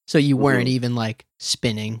fakie. So you weren't even like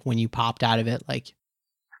spinning when you popped out of it. Like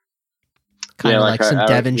kind of like some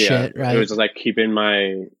Devon shit, right? It was like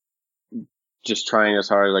just trying as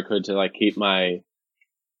hard as I could to like keep the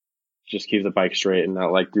bike straight and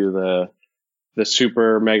not like do the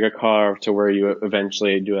super mega carve to where you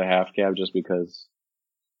eventually do a half cab just because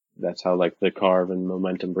that's how like the carve and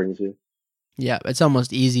momentum brings you. Yeah, it's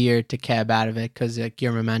almost easier to cab out of it because like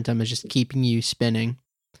your momentum is just keeping you spinning.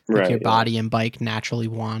 Like your body and bike naturally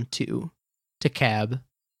want to cab.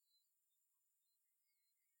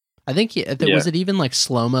 I think was it even like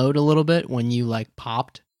slow mode a little bit when you like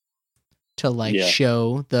popped to like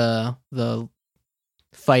show the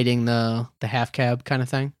fighting the half cab kind of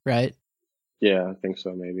thing, right? Yeah, I think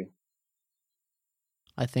so. Maybe.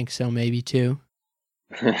 I think so. Maybe too.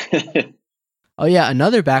 Oh yeah,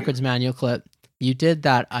 another backwards manual clip. You did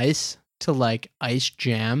that ice to like ice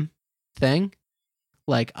jam thing,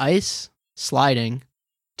 like ice sliding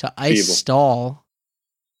to ice stall.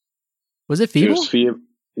 Was it feeble? It was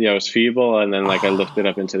it was feeble, and then like I lifted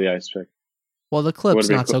up into the ice pick. Well, the clip's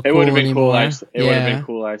not so cool anymore. It would have been cool. It would have been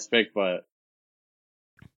cool ice pick, but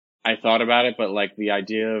I thought about it. But like the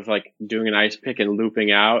idea of like doing an ice pick and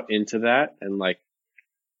looping out into that, and like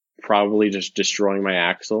probably just destroying my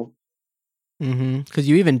axle. Because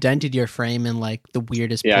you even dented your frame in like the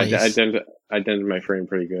weirdest place. Yeah, I dented my frame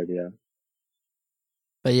pretty good. Yeah.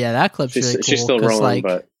 But yeah, that clip's really cool. She's still rolling, like,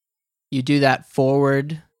 but you do that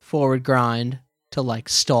forward grind to like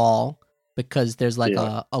stall because there's like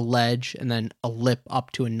a ledge and then a lip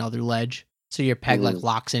up to another ledge. So your peg like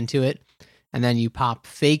locks into it. And then you pop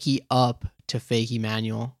fakie up to fakie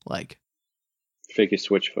manual, like fakie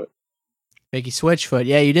switch foot. Fakie switch foot.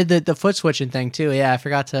 Yeah, you did the foot switching thing too. Yeah, I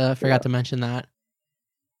forgot to mention that.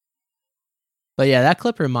 But yeah, that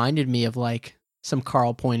clip reminded me of like some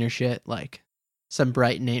Carl Pointer shit, like some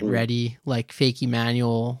Brighton Ain't Ready, like fakie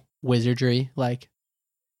manual wizardry. Like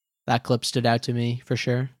that clip stood out to me for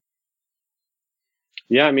sure.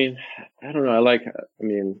 Yeah, I mean, I don't know.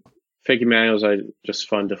 Fakie manuals are just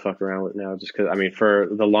fun to fuck around with now. Just because, I mean, for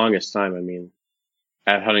the longest time, I mean,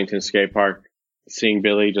 at Huntington Skate Park, seeing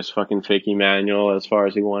Billy just fucking fakie manual as far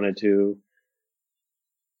as he wanted to,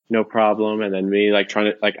 no problem. And then me like trying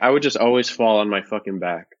to, like, I would just always fall on my fucking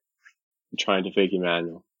back trying to fakie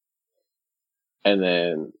manual. And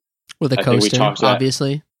then with a coaster,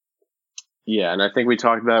 obviously. Yeah, and I think we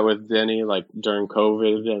talked about it with Denny, like during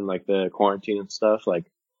COVID and like the quarantine and stuff.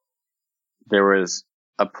 Like there was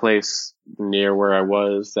a place near where I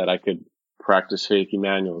was that I could practice fakie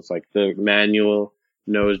manuals, like the manual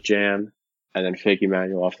nose jam and then fakie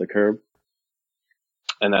manual off the curb.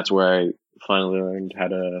 And that's where I finally learned how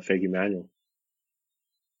to fakie manual.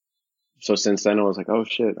 So since then I was like, oh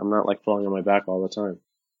shit, I'm not like falling on my back all the time.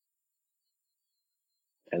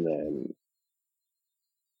 And then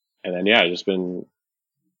yeah, I've just been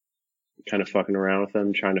kind of fucking around with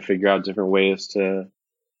them, trying to figure out different ways to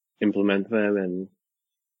implement them and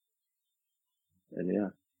yeah.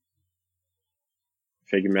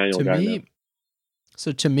 Fakie manual guy now.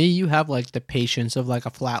 So to me, you have like the patience of like a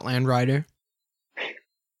flatland rider.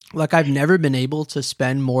 Like I've never been able to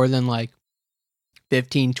spend more than like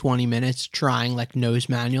 15, 20 minutes trying like nose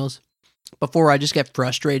manuals before I just get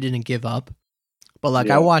frustrated and give up. But like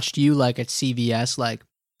I Yeah. watched you like at CVS, like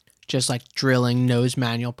just like drilling nose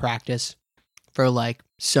manual practice for like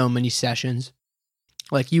so many sessions.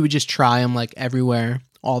 Like you would just try them like everywhere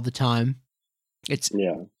all the time.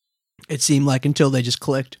 Yeah. It seemed like until they just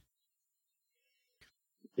clicked.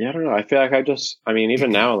 Yeah, I don't know. I feel like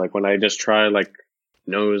even now, like when I just try like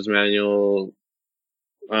nose manual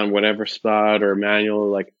on whatever spot or manual,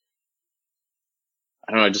 like,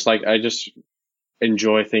 I don't know, I just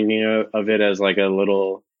enjoy thinking of it as like a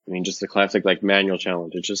little, just the classic like manual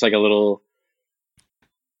challenge. It's just like a little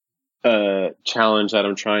challenge that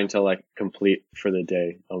I'm trying to like complete for the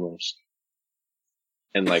day almost.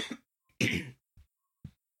 And like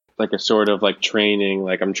a sort of like training,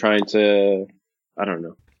 like I'm trying to, I don't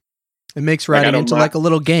know. It makes Like, I riding don't into mi- like a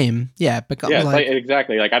little game. Yeah, it becomes Yeah, it's like, like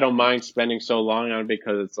exactly. Like I don't mind spending so long on it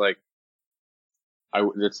because it's like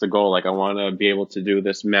it's the goal. Like I want to be able to do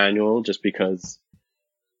this manual just because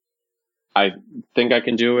I think I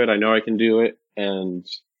can do it. I know I can do it, and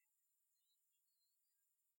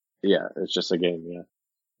yeah, it's just a game. Yeah,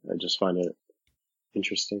 I just find it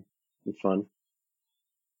interesting and fun.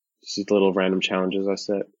 Just these little random challenges I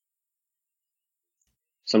set.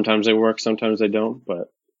 Sometimes they work, sometimes they don't.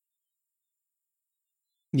 But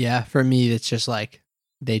yeah, for me, it's just like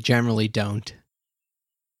they generally don't.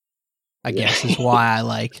 I yeah, guess is why I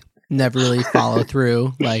like never really follow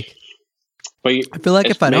through. Like, but I feel like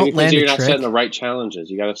it's if I maybe don't because land a you're not setting the trick, right challenges.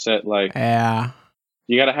 You got to set like yeah.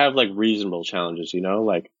 you got to have like reasonable challenges.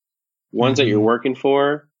 Like ones that you're Hmm. working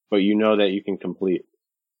for, but you know that you can complete.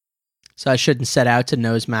 So I shouldn't set out to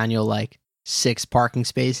nose manual like 6 parking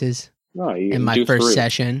spaces No, in you my do first 3.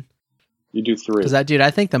 session. You do Because 3. dude,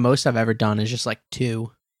 I think the most I've ever done is just like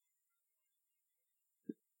 2.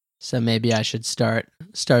 So maybe I should start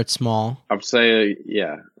small. I would say,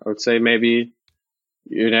 yeah. I would say maybe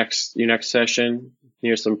your next session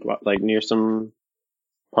near some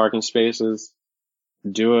parking spaces.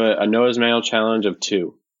 Do a nose manual challenge of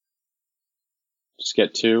 2. Just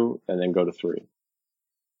get 2 and then go to 3.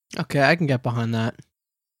 Okay, I can get behind that.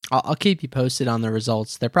 I'll keep you posted on the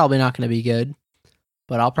results. They're probably not going to be good,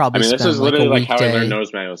 but I'll probably This is spend like a literally like how I learned weekday.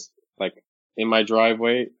 nose manuals. Like in my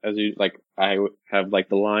driveway, I have like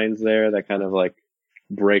the lines there that kind of like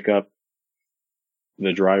break up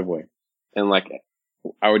the driveway, and like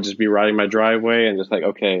I would just be riding my driveway and just like,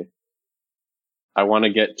 okay, I want to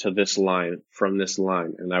get to this line from this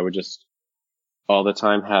line, and I would just all the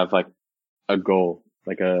time have like a goal,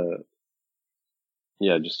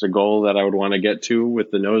 just a goal that I would want to get to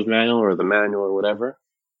with the nose manual or the manual or whatever,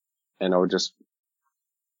 and I would just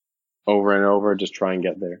over and over just try and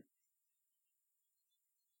get there.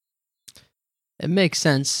 It makes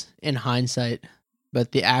sense in hindsight,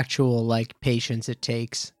 but the actual like patience it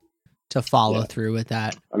takes to follow Yeah, through with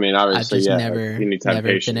that, I've obviously, just yeah, like, you need to have never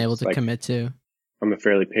been able patience. to Like commit to. I'm a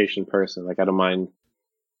fairly patient person. Like I don't mind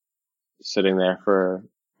sitting there for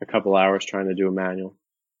a couple hours trying to do a manual.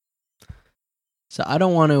 So I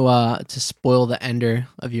don't want to spoil the ender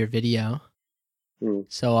of your video. Hmm.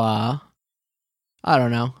 So I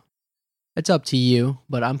don't know. It's up to you,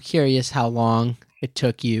 but I'm curious how long it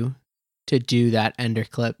took you to do that ender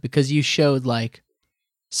clip because you showed like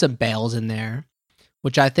some bails in there,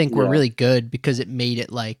 which I think were Yeah, really good because it made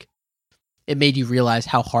you realize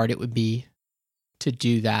how hard it would be to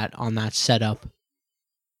do that on that setup.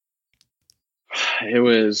 it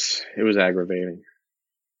was aggravating.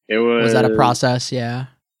 It Was that a was, process? Yeah.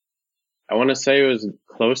 I want to say it was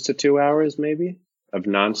close to 2 hours maybe of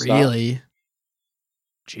nonstop. Really?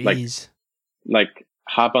 Like, Jeez.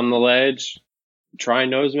 hop on the ledge, try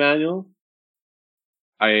nose manual.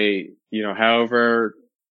 However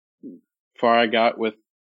far I got with,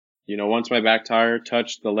 once my back tire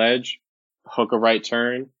touched the ledge, hook a right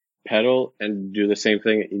turn, pedal, and do the same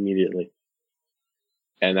thing immediately.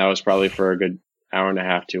 And that was probably for a good hour and a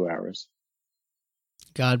half, 2 hours.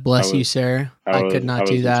 God I bless you, was, sir. I could I not was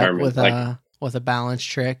do that determined. Like, with a balance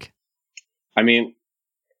trick. I mean,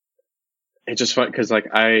 it's just fun because like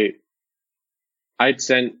I'd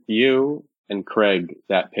sent you and Craig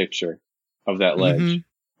that picture of that Mm-hmm. ledge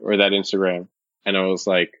or that Instagram, and I was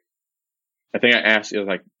like, I think I asked you, I was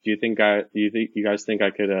like, do you think you guys think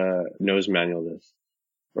I could nose manual this,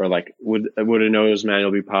 or like would a nose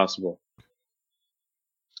manual be possible?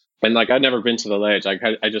 And like I'd never been to the ledge.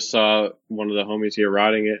 I just saw one of the homies here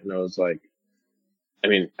riding it, and I was like,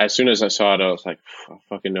 as soon as I saw it, I was like, a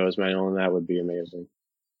fucking nose manual, and that would be amazing.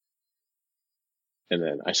 And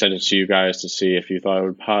then I sent it to you guys to see if you thought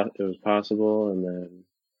it was possible. And then,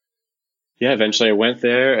 yeah, eventually I went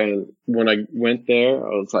there. And when I went there,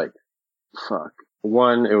 I was like, fuck.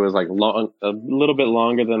 One, it was like a little bit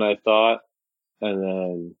longer than I thought. And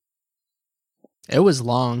then, It was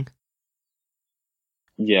long.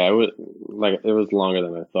 yeah, it was longer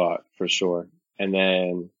than I thought for sure. And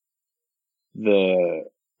then the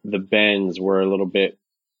bends were a little bit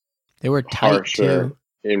They were tight harsher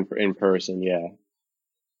too. in person. Yeah.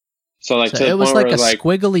 So like So to the it was point like where a like,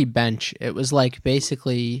 squiggly bench. It was like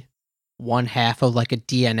basically one half of like a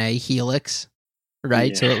DNA helix,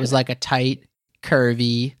 right? So it was yeah, like a tight,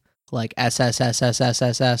 curvy, like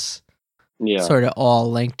SSSSSSS yeah. sort of all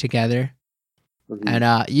linked together. Mhm.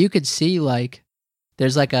 And you could see like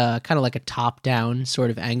there's like a kind of like a top down sort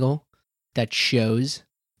of angle that shows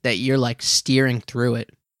that you're like steering through it.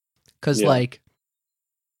 Cause Yeah. like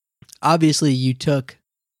obviously you took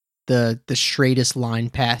the straightest line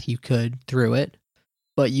path you could through it,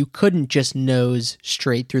 but you couldn't just nose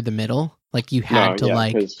straight through the middle. Like you No, had to yeah,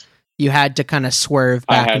 like because you had to kind of swerve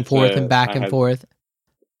back and forth and back and forth.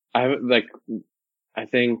 I have like, I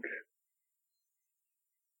think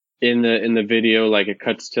in the video, like it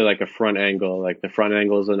cuts to like a front angle, like the front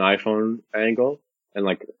angle is an iPhone angle. And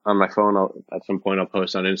like on my phone, at some point I'll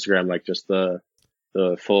post on Instagram, like just the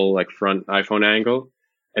full like front iPhone angle.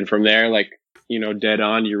 And from there, like, dead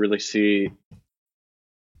on, you really see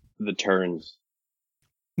the turns.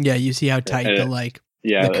 Yeah, you see how And tight the like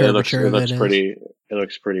yeah, the curvature of it is. it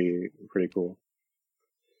looks pretty cool.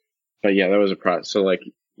 But yeah, that was a process. So like,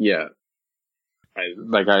 yeah,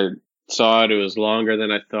 I saw it was longer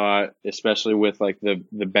than I thought, especially with like the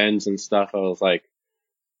bends and stuff. I was like,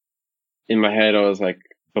 in my head, I was like,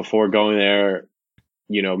 before going there,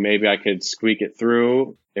 maybe I could squeak it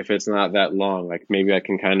through if it's not that long. Like maybe I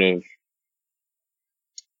can kind of,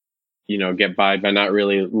 get by not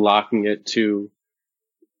really locking it too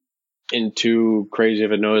crazy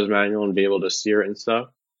of a nose manual and be able to steer it and stuff.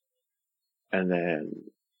 And then,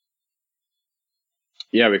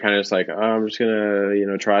 yeah, we kind of just like, oh, I'm just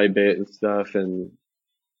gonna, try a bit and stuff, and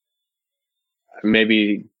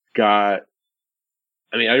maybe got.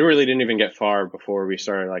 I mean, I really didn't even get far before we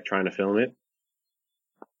started like trying to film it,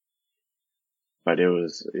 but it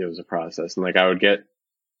was a process, and like I would get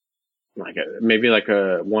like maybe like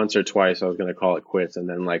a once or twice I was gonna call it quits, and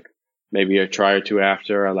then like maybe a try or two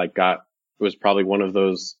after I like got it was probably one of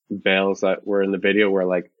those bails that were in the video where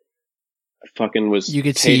like I fucking was You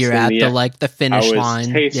could see you're tasting at the the I finish was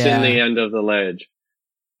line. tasting the Yeah. end of the ledge,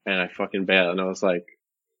 and I fucking bailed, and I was like,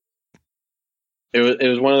 it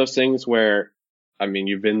was one of those things where, I mean,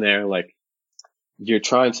 you've been there, like you're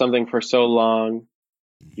trying something for so long,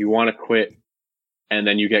 you want to quit, and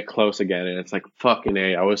then you get close again, and it's like fucking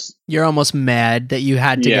A. You're almost mad that you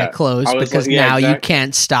had to get Yeah, close I was like, because yeah, now you exactly,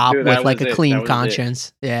 can't stop dude. with That like was a it. clean That was it.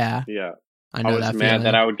 conscience. Yeah. Yeah, I I know was that mad that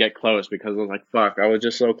feeling. I would get close because I was like, fuck, I was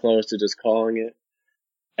just so close to just calling it,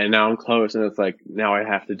 and now I'm close, and it's like now I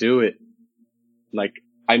have to do it. Like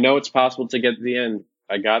I know it's possible to get to the end.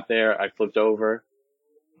 I got there. I flipped over.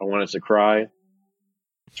 I wanted to cry.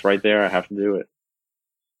 It's right there. I have to do it.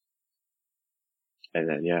 And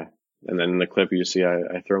then, yeah. And then in the clip, you see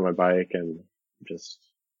I throw my bike and just,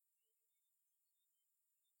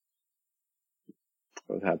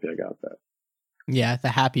 I was happy I got that. Yeah, the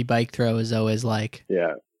happy bike throw is always like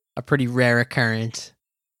Yeah. a pretty rare occurrence.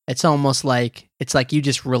 It's almost like you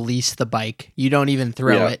just release the bike. You don't even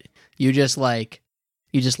throw Yeah. it. You just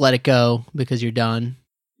let it go because you're done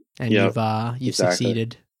and Yep. you've Exactly.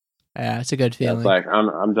 succeeded. Yeah, it's a good Yeah, feeling. it's like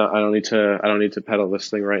I'm done. I don't need to pedal this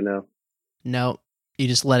thing right now. No, you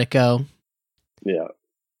just let it go. Yeah.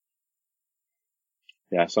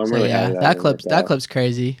 Yeah. So I'm So really yeah, happy that it worked out. clip's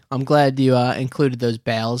crazy. I'm glad you included those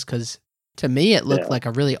bails because to me it looked Yeah. like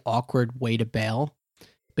a really awkward way to bail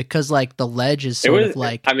because like the ledge is It sort was, of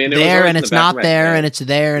like I mean, it was there always and in the it's back of not my there head. and it's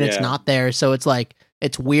there and it's Yeah. not there. So it's like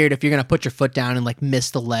it's weird if you're gonna put your foot down and like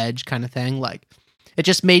miss the ledge kind of thing. Like it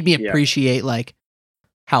just made me Yeah. appreciate like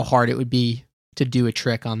how hard it would be to do a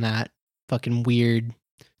trick on that fucking weird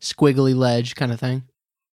squiggly ledge kind of thing.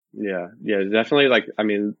 Yeah. Yeah. Definitely. Like, I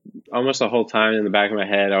mean, almost the whole time in the back of my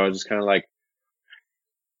head, I was just kind of like,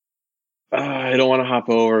 I don't want to hop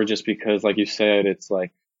over just because, like you said, it's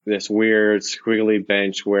like this weird squiggly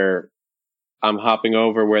bench where I'm hopping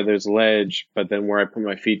over where there's ledge, but then where I put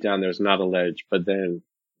my feet down, there's not a ledge. But then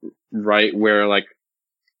right where like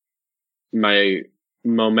my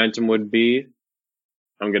momentum would be,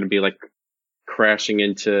 I'm going to be like crashing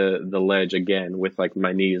into the ledge again with like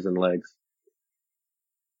my knees and legs.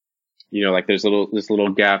 Like there's this little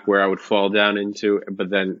gap where I would fall down into, but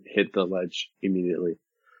then hit the ledge immediately.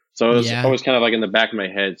 So it was always kind of like in the back of my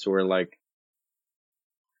head. So we're like,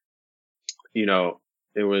 you know,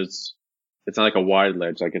 it's not like a wide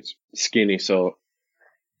ledge, like it's skinny. So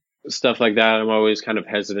stuff like that, I'm always kind of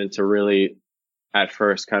hesitant to really at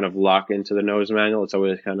first kind of lock into the nose manual. It's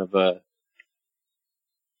always kind of the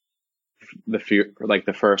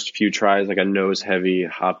first few tries, like a nose heavy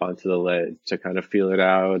hop onto the ledge to kind of feel it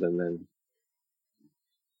out and then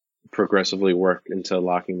progressively work into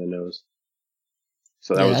locking the nose.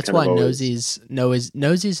 So that was that's kind why of always...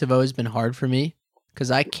 nosies have always been hard for me because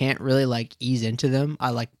I can't really like ease into them. I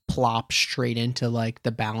like plop straight into like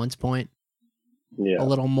the balance point. Yeah. A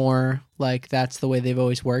little more, like that's the way they've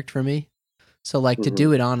always worked for me. So like to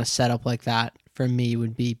do it on a setup like that for me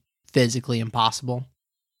would be physically impossible.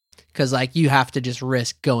 Because like you have to just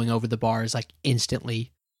risk going over the bars like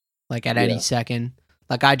instantly, like at any second.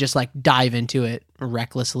 Like I just like dive into it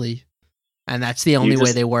recklessly, and that's the only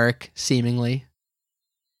way they work, seemingly.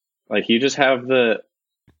 Like you just have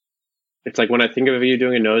it's like when I think of you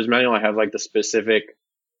doing a nose manual, I have like the specific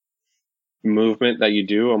movement that you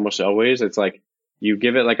do almost always. It's like you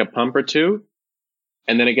give it like a pump or two,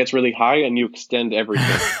 and then it gets really high and you extend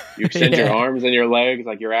everything. You extend your arms and your legs,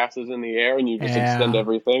 like your ass is in the air and you just extend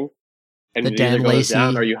everything. And it either goes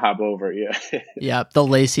down or you hop over. Yeah. Yep. The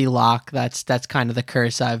lacy lock. That's kind of the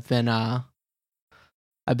curse I've been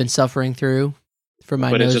suffering through for my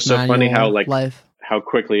nose manual. But it's just so funny how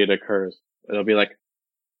quickly it occurs. It'll be like,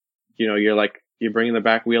 you know, you're bringing the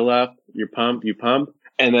back wheel up, you pump,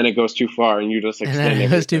 and then it goes too far and you just extend it.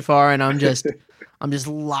 It goes too far and I'm just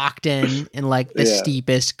locked in like the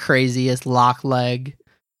steepest, craziest lock leg,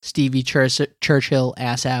 Stevie Churchill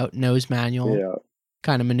ass out nose manual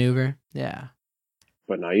kind of maneuver. Yeah.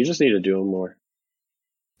 But no, you just need to do them more.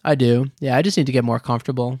 I do. Yeah, I just need to get more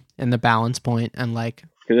comfortable in the balance point and like...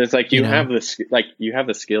 Because it's like you have the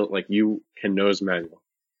skill, like you can nose manual.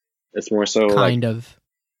 It's more so kind of.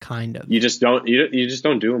 You just don't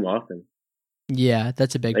do them often. Yeah,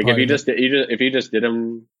 that's a big like part. If you just did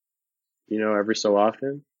them, you know, every so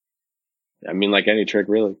often. I mean, like any trick,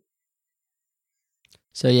 really.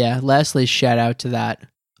 So yeah, lastly, shout out to that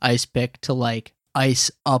ice pick to like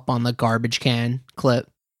ice up on the garbage can clip.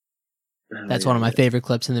 That's one of my favorite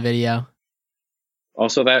clips in the video.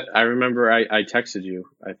 Also, that I remember I texted you,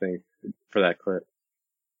 I think, for that clip.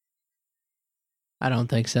 I don't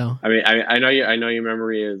think so. I mean, I know your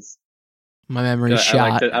memory is... My memory is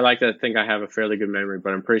shot. I like to think I have a fairly good memory,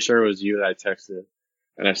 but I'm pretty sure it was you that I texted.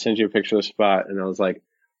 And I sent you a picture of the spot, and I was like,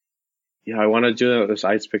 yeah, I want to do this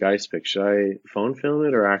ice pick. Should I phone film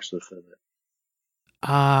it or actually film it?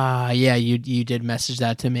 Yeah, you did message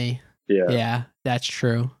that to me. Yeah, that's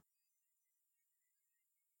true.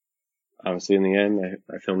 Obviously, in the end,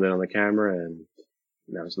 I filmed it on the camera, and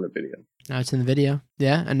now it's in the video.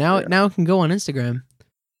 Yeah, and now it can go on Instagram.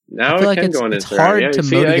 Now it can go on Instagram. It's hard to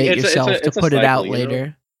motivate yourself to put it out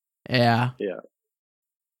later. Yeah.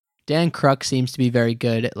 Dan Kruk seems to be very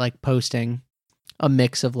good at like posting a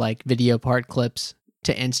mix of like video part clips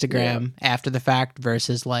to Instagram after the fact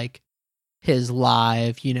versus like his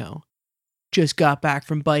live, you know, just got back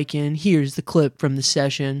from biking, here's the clip from the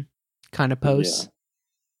session kind of posts.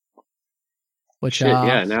 Which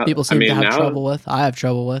people seem to have trouble with. I have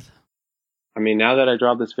trouble with. I mean, now that I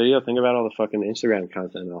dropped this video, think about all the fucking Instagram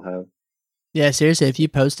content I'll have. Yeah, seriously, if you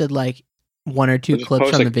posted like one or two clips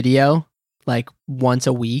from the video, like once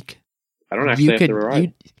a week, I don't actually have to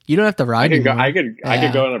ride. You don't have to ride anymore. I could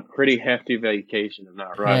go on a pretty hefty vacation and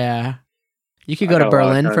not ride. Yeah. You could go to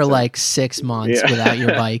Berlin for like 6 months without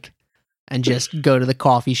your bike and just go to the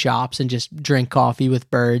coffee shops and just drink coffee with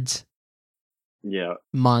birds. Yeah.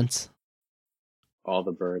 Months. All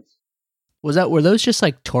the birds. Were those just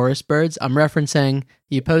like tourist birds? I'm referencing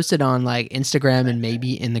you posted on like Instagram and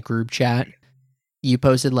maybe in the group chat. You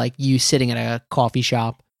posted like you sitting at a coffee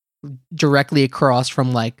shop directly across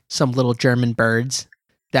from like some little German birds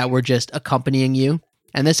that were just accompanying you.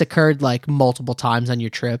 And this occurred like multiple times on your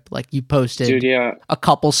trip. Like you posted a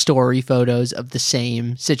couple story photos of the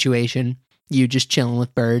same situation. You just chilling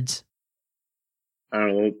with birds. I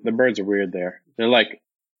don't know. The birds are weird there. They're like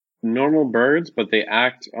normal birds, but they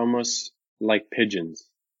act almost like pigeons.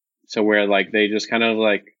 So where like they just kind of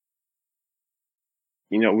like,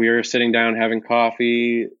 you know, we were sitting down having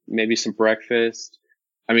coffee, maybe some breakfast.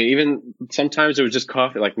 I mean, even sometimes it was just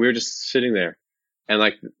coffee. Like we were just sitting there and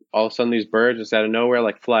like all of a sudden these birds just out of nowhere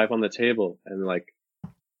like fly up on the table and like,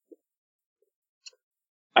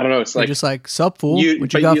 I don't know. It's like just like, sup fool,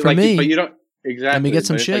 what you got for me? But you don't exactly. Let me get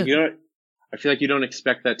some shit. Like, I feel like you don't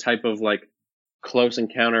expect that type of like close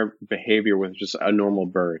encounter behavior with just a normal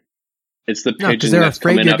bird. It's the pigeon because they're that's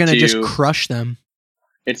afraid you're going to just crush them.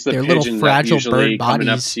 It's the They're little pigeon that fragile usually bird coming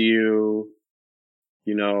up bodies. to you.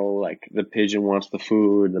 You know, like the pigeon wants the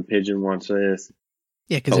food, the pigeon wants this.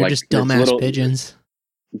 Yeah, because But they're like just this dumbass little, pigeons.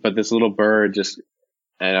 but this little bird just,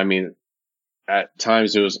 and I mean, at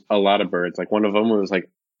times it was a lot of birds. Like one of them was like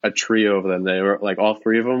a trio of them. They were like all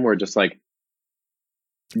three of them were just like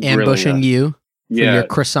grilling Ambushing us. you for Yeah, your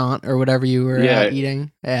croissant or whatever you were yeah.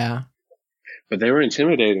 eating. Yeah. But they were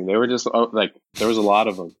intimidating. They were just like there was a lot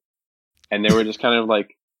of them, and they were just kind of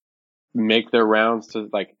like make their rounds to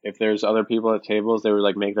like if there's other people at tables, they would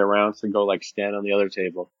like make their rounds to go like stand on the other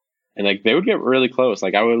table, and like they would get really close.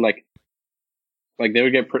 Like I would like they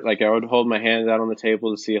would get like I would hold my hands out on the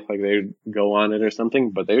table to see if like they would go on it or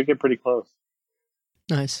something, but they would get pretty close.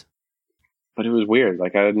 Nice. But it was weird.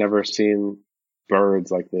 Like I had never seen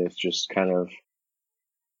birds like this, just kind of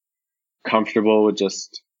comfortable with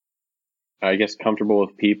just, I guess, comfortable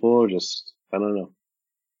with people, or just I don't know.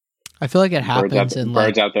 I feel like it happens in like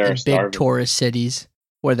birds out there in are big starving. tourist cities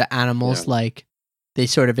where the animals like they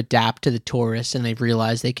sort of adapt to the tourists and they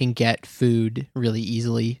realize they can get food really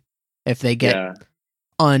easily if they get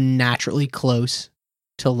unnaturally close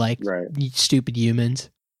to like stupid humans.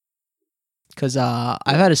 Because I've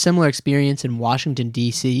had a similar experience in Washington,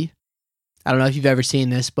 D.C. I don't know if you've ever seen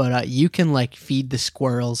this, but you can like feed the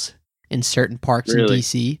squirrels in certain parks in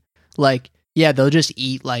D.C. Like, yeah, they'll just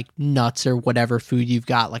eat like nuts or whatever food you've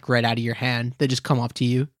got like right out of your hand. They just come up to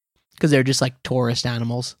you because they're just like tourist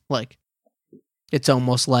animals. Like, it's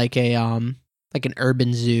almost like an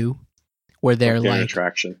urban zoo where they're like an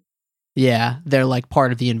attraction. Yeah, they're like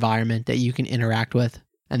part of the environment that you can interact with,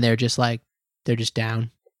 and they're just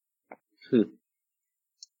down.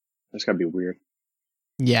 That's gotta be weird.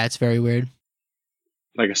 Yeah, it's very weird.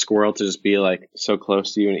 Like a squirrel to just be like so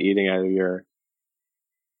close to you and eating out of your.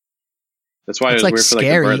 That's why it's like weird for like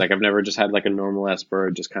scary. a bird. Like I've never just had like a normal ass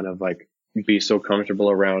bird just kind of like be so comfortable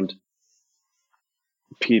around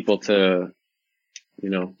people to, you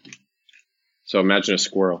know. So imagine a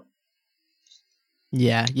squirrel.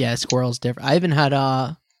 Yeah, squirrel's different. I even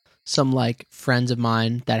had some like friends of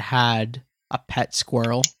mine that had a pet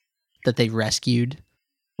squirrel that they rescued.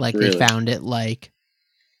 Like they found it like,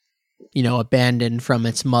 you know, abandoned from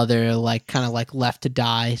its mother, like kind of like left to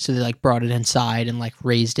die. So they like brought it inside and like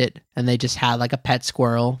raised it, and they just had like a pet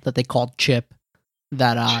squirrel that they called Chip.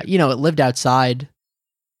 That you know, it lived outside,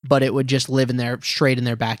 but it would just live in their straight in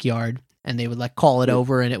their backyard, and they would like call it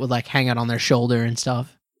over, and it would like hang out on their shoulder and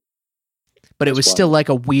stuff. But it was still like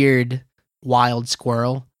a weird, wild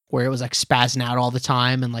squirrel where it was like spazzing out all the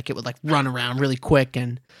time, and like it would like run around really quick,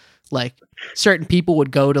 and like certain people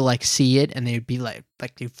would go to like see it, and they'd be like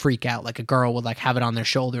they'd freak out. Like a girl would like have it on their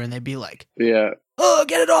shoulder, and they'd be like, "Oh,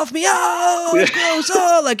 get it off me! Oh, it's gross!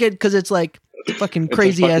 Oh," like it because it's like fucking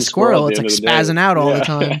crazy ass squirrel. It's like spazzing out all the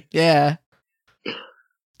time. Yeah.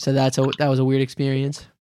 So that was a weird experience.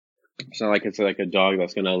 It's not like it's like a dog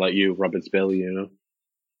that's gonna let you rub its belly, you know.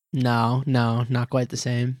 No, not quite the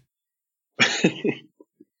same.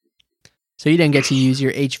 So you didn't get to use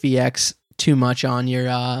your HVX too much on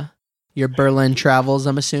your Berlin travels,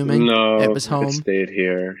 I'm assuming? No, it was home. I stayed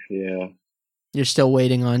here. Yeah. You're still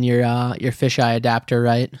waiting on your fisheye adapter,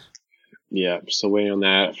 right? Yeah, I'm still waiting on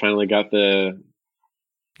that. Finally got the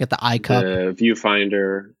iCup. The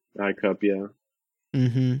viewfinder iCup, yeah.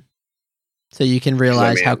 Mm-hmm. So you can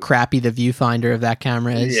realize how crappy the viewfinder of that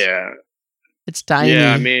camera is. Yeah. It's tiny.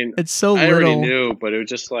 Yeah, I mean, it's so I little. already knew, but it was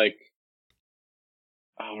just like,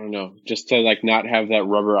 I don't know, just to like not have that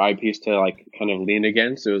rubber eyepiece to like kind of lean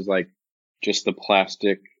against. It was like just the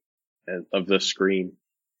plastic of the screen.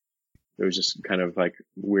 It was just kind of like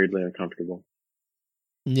weirdly uncomfortable.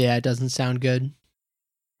 Yeah, it doesn't sound good.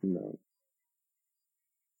 No.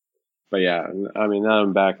 But yeah, I mean, now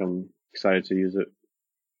I'm back. I'm excited to use it.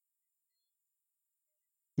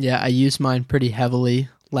 Yeah, I used mine pretty heavily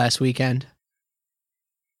last weekend.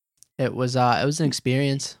 It was an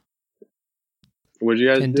experience. What did you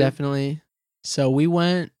guys do? Definitely. So we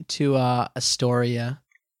went to Astoria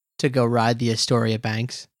to go ride the Astoria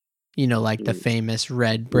Banks. You know, like the famous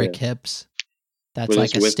red brick hips. That's was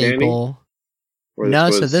like a staple. No,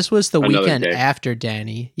 so this was the weekend after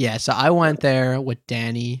Danny. Yeah, so I went there with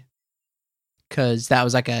Danny because that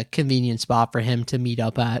was like a convenient spot for him to meet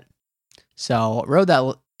up at. So rode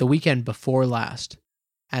that the weekend before last.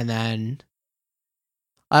 And then,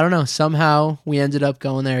 I don't know, somehow we ended up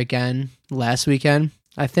going there again last weekend.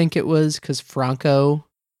 I think it was because Franco,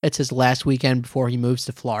 it's his last weekend before he moves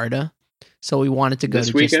to Florida. So we wanted to go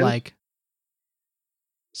to just like...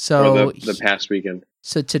 So or the past weekend.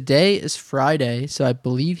 So today is Friday, so I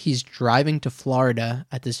believe he's driving to Florida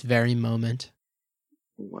at this very moment.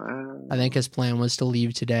 Wow. I think his plan was to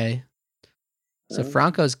leave today. So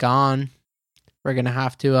Franco's gone. We're going to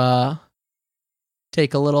have to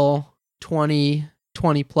take a little 20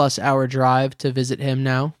 plus hour drive to visit him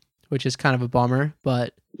now, which is kind of a bummer,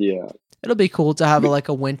 but yeah, it'll be cool to have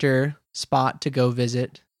a winter spot to go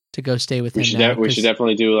visit, to go stay with him now. We should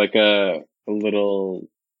definitely do like a little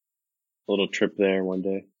trip there one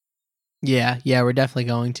day. Yeah, we're definitely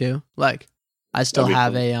going to. Like, I still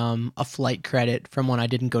have a flight credit from when I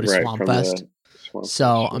didn't go to Swampfest.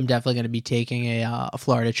 So I'm definitely going to be taking a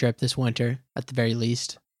Florida trip this winter at the very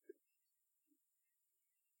least.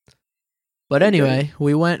 But anyway,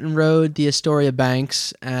 we went and rode the Astoria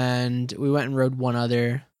Banks, and we went and rode one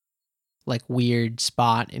other like weird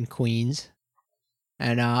spot in Queens.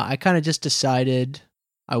 And I kind of just decided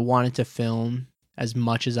I wanted to film as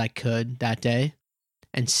much as I could that day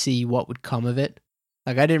and see what would come of it.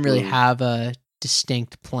 Like, I didn't really have a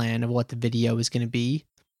distinct plan of what the video was going to be.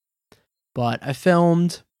 But I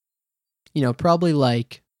filmed, probably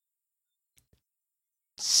like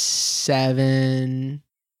 7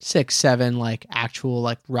 like actual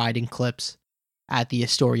like riding clips at the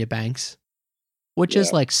Astoria Banks, which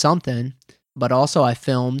is like something. But also I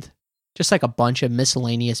filmed just like a bunch of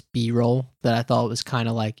miscellaneous B-roll that I thought was kind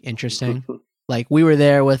of like interesting. Like, we were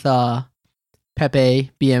there with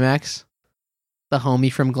Pepe BMX, the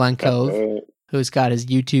homie from Glen Cove, who's got his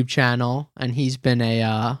YouTube channel, and he's been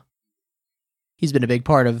a big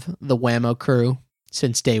part of the Whammo crew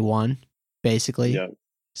since day one, basically. Yeah.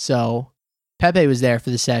 So Pepe was there for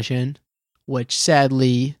the session, which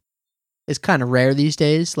sadly is kind of rare these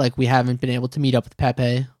days. Like, we haven't been able to meet up with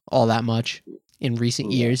Pepe all that much in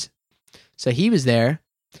recent years. So he was there,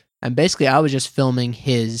 and basically I was just filming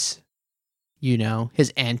his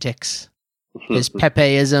antics, his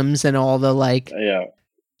Pepe-isms and all the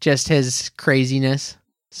just his craziness.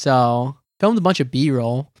 So filmed a bunch of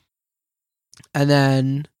B-roll. And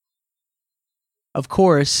then, of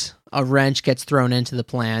course, a wrench gets thrown into the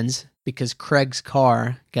plans because Craig's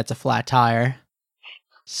car gets a flat tire.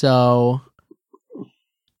 So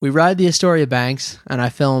we ride the Astoria Banks, and I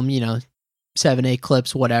film, 7, 8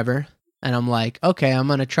 clips, whatever. And I'm like, okay, I'm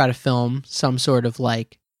going to try to film some sort of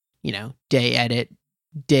day edit,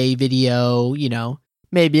 day video,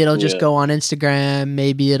 maybe it'll just go on Instagram.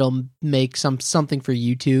 Maybe it'll make something for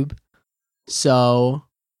YouTube. So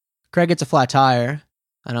Craig gets a flat tire,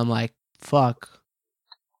 and I'm like, fuck,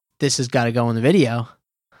 this has got to go in the video.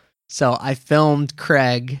 So I filmed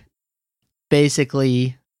Craig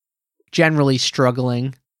basically generally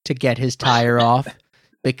struggling to get his tire off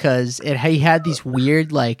because he had these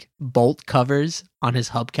weird bolt covers on his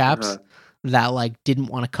hubcaps that didn't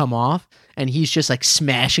want to come off, and he's just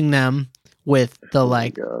smashing them with the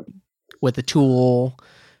with the tool,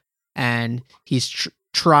 and he's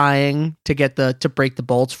trying to break the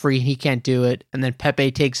bolts free, and he can't do it. And then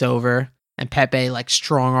Pepe takes over, and Pepe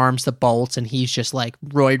strong arms the bolts, and he's just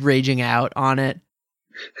roid raging out on it.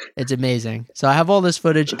 It's amazing. So I have all this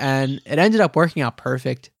footage, and it ended up working out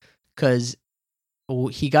perfect because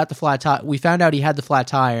he got the flat tire. We found out he had the flat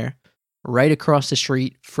tire right across the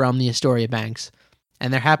street from the Astoria Banks,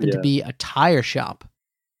 and there happened to be a tire shop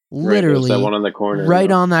literally that one on the corner,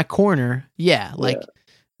 right on that corner.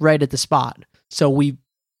 Right at the spot. So we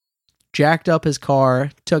jacked up his car,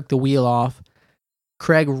 took the wheel off.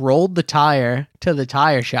 Craig rolled the tire to the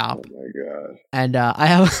tire shop. Oh my God. And I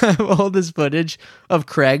have all this footage of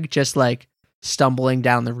Craig just stumbling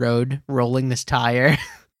down the road, rolling this tire,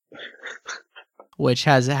 which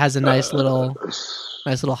has a nice little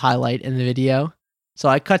highlight in the video. So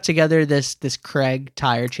I cut together this Craig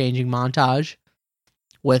tire changing montage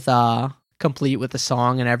with complete with the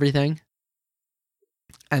song and everything.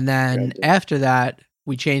 And then after that,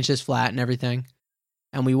 we changed his flat and everything,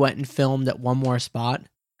 and we went and filmed at one more spot.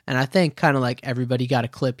 And I think kind of everybody got a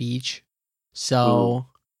clip each. So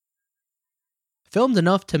filmed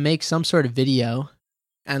enough to make some sort of video.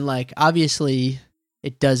 And obviously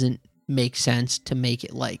it doesn't make sense to make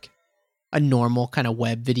it a normal kind of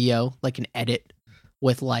web video, an edit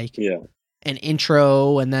with an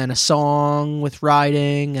intro and then a song with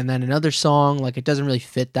riding and then another song. It doesn't really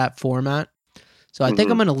fit that format. So I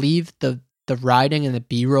think I'm going to leave the riding and the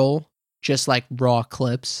B-roll just raw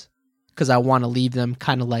clips, because I want to leave them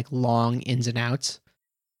kind of long ins and outs.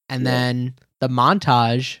 And then the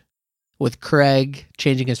montage with Craig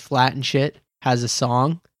changing his flat and shit has a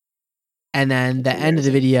song. And then the end of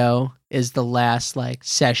the video is the last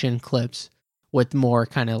session clips with more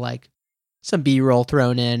kind of some B-roll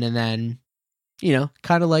thrown in, and then,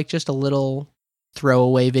 kind of just a little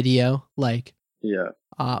throwaway video.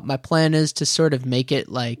 My plan is to sort of make it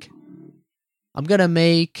I'm going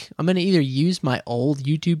to either use my old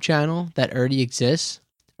YouTube channel that already exists,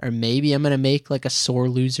 or maybe I'm going to make like a Sore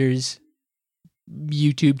Losers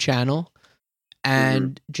YouTube channel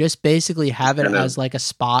and just basically have it as like a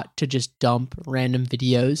spot to just dump random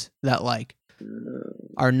videos that like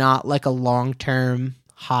are not like a long-term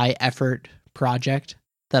high effort project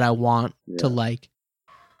that I want to like,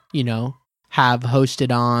 you know, have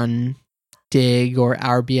hosted on Dig or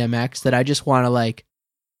Our BMX, that I just want to like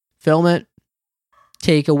film it,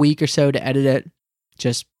 take a week or so to edit it,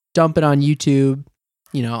 just dump it on YouTube.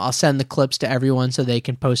 You know, I'll send the clips to everyone so they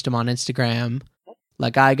can post them on Instagram.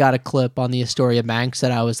 Like I got a clip on the Astoria Banks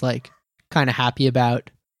that I was like kind of happy about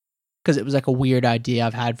because it was like a weird idea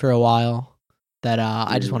I've had for a while that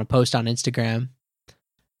I just want to post on Instagram.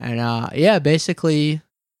 And yeah, basically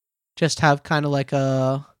just have kind of like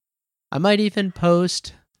I might even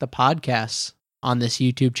post the podcasts on this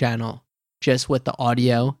YouTube channel just with the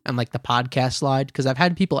audio and like the podcast slide, because I've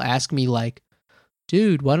had people ask me like,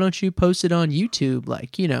 dude, why don't you post it on YouTube?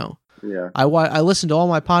 Like, you know, I listen to all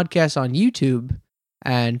my podcasts on YouTube,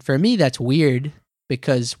 and for me that's weird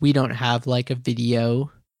because we don't have like a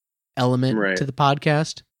video element to the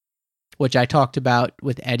podcast, which I talked about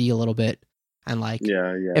with Eddie a little bit. And like,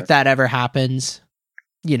 if that ever happens,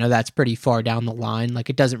 you know, that's pretty far down the line.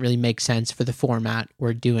 Like, it doesn't really make sense for the format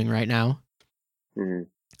we're doing right now.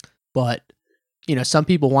 But, you know, some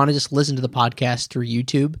people want to just listen to the podcast through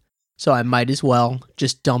YouTube. So I might as well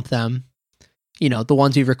just dump them, you know, the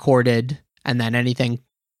ones we recorded, and then anything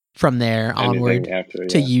from there onward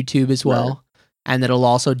to YouTube as well. And it'll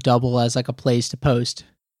also double as like a place to post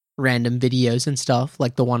random videos and stuff,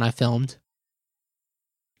 like the one I filmed.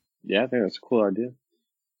 Yeah, I think that's a cool idea.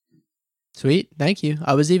 Sweet. Thank you.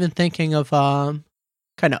 I was even thinking of kind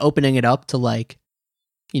of opening it up to like,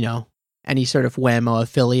 you know, any sort of Whammo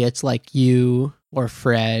affiliates like you or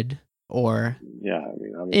Fred or,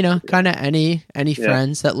 you know, kind of any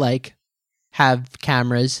friends that like have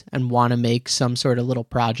cameras and want to make some sort of little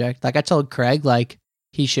project. Like I told Craig, like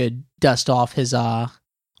he should dust off his Whamcam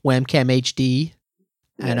HD.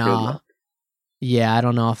 And yeah, I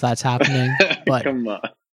don't know if that's happening, but come on.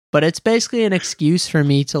 But it's basically an excuse for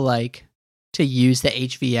me to like to use the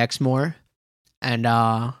HVX more, and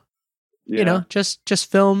you know,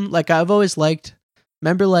 just film. Like I've always liked.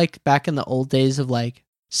 Remember, like back in the old days of like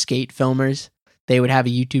skate filmers, they would have a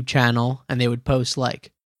YouTube channel and they would post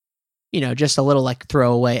like, you know, just a little like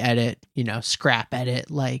throwaway edit, you know, scrap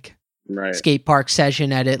edit, like skate park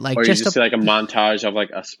session edit, like or you just see like a montage of like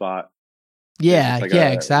a spot. Yeah, like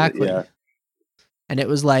exactly. Yeah. And it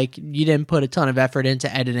was like, you didn't put a ton of effort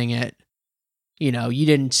into editing it. You know, you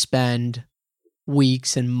didn't spend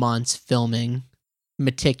weeks and months filming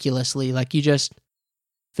meticulously. Like you just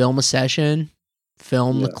film a session,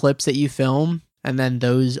 film the clips that you film, and then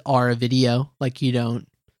those are a video. Like you don't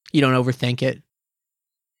overthink it.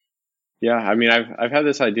 Yeah, I mean, I've had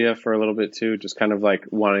this idea for a little bit too, just kind of like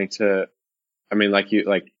wanting to, I mean, like you,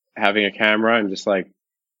 like having a camera and just like,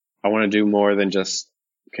 I want to do more than just,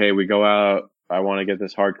 okay, we go out, I want to get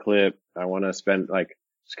this hard clip. I want to spend like,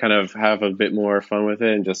 just kind of have a bit more fun with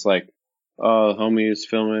it and just like, oh, homie is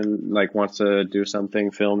filming, like wants to do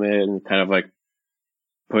something, film it and kind of like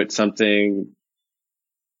put something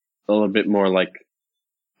a little bit more like,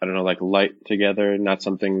 I don't know, like light together, not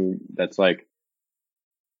something that's like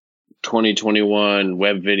 2021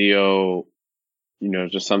 web video, you know,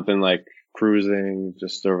 just something like cruising,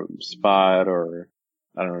 just a spot or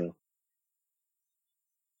I don't know.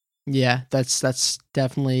 Yeah, that's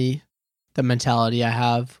definitely the mentality I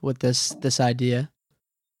have with this idea.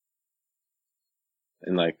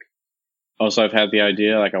 And like, also I've had the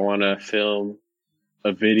idea, like I want to film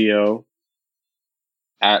a video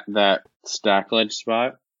at that stack ledge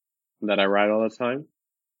spot that I ride all the time.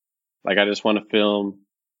 Like I just want to film,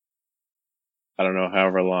 I don't know,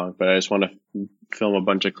 however long, but I just want to film a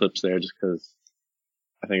bunch of clips there just because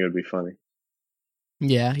I think it would be funny.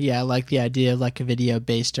 Yeah, I like the idea of like a video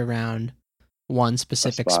based around one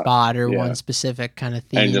specific spot or one specific kind of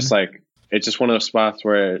theme. And just like, it's just one of those spots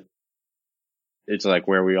where it's like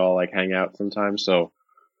where we all like hang out sometimes. So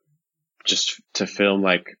just to film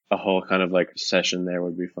like a whole kind of like session there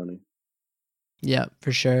would be funny. Yeah,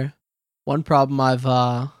 for sure. One problem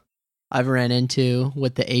I've ran into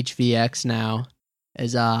with the HVX now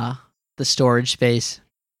is the storage space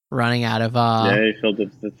running out of you filled up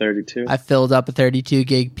the 32. I filled up a 32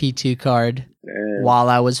 gig P2 card while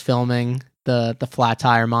I was filming the flat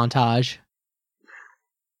tire montage,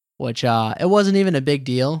 which it wasn't even a big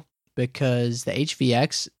deal because the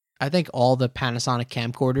HVX, I think all the Panasonic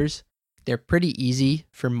camcorders, they're pretty easy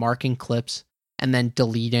for marking clips and then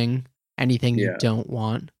deleting anything you don't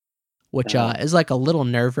want, which is like a little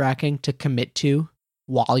nerve-wracking to commit to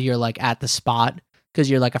while you're like at the spot because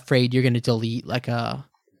you're like afraid you're going to delete like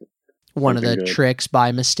one of Something the good. tricks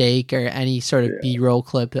by mistake or any sort of B-roll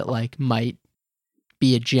clip that like might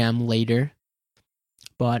be a gem later.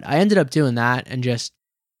 But I ended up doing that and just,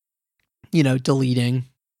 deleting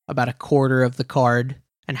about a quarter of the card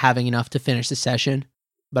and having enough to finish the session.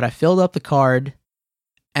 But I filled up the card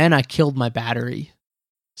and I killed my battery.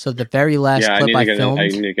 So the very last clip I filmed... I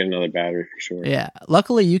need to get another battery for sure. Yeah.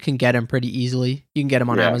 Luckily, you can get them pretty easily. You can get them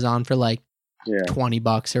on Amazon for like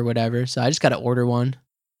 $20 or whatever. So I just got to order one.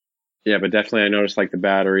 Yeah, but definitely I noticed like the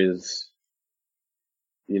batteries,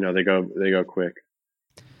 they go quick.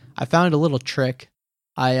 I found a little trick.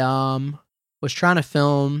 I was trying to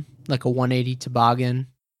film like a 180 toboggan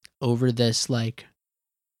over this like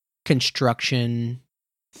construction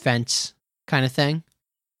fence kind of thing.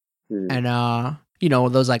 And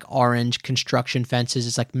those like orange construction fences,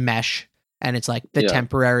 it's like mesh and it's like the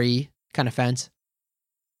temporary kind of fence.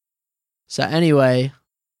 So anyway,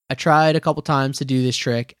 I tried a couple times to do this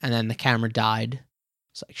trick and then the camera died.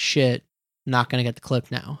 It's like, shit, not going to get the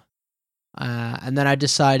clip now. And then I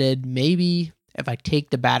decided maybe if I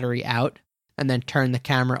take the battery out and then turn the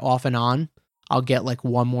camera off and on, I'll get like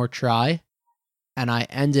one more try. And I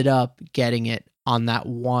ended up getting it on that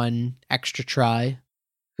one extra try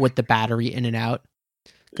with the battery in and out.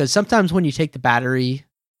 Because sometimes when you take the battery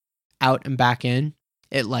out and back in,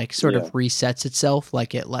 it like sort of resets itself.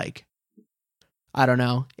 Like it like, I don't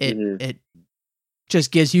know. It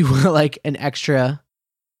just gives you like an extra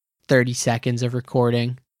 30 seconds of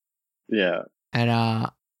recording. Yeah. And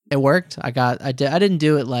it worked. I didn't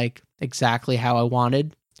do it like exactly how I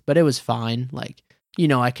wanted, but it was fine. Like,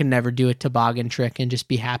 I can never do a toboggan trick and just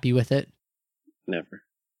be happy with it. Never.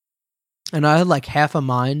 And I had like half a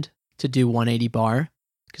mind to do 180 bar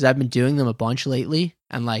because I've been doing them a bunch lately,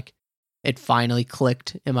 and like it finally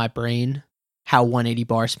clicked in my brain how 180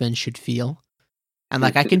 bar spins should feel. And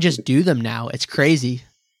like I can just do them now. It's crazy.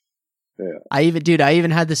 Yeah. I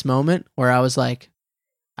even had this moment where I was like,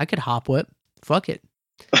 I could hop whip. Fuck it.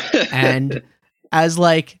 And as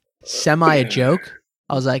like semi a joke,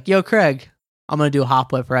 I was like, yo, Craig, I'm going to do a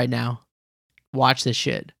hop whip right now. Watch this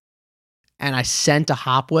shit. And I sent a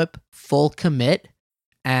hop whip full commit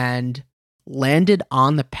and landed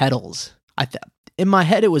on the pedals. In my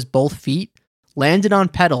head, it was both feet, landed on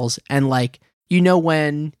pedals. And like,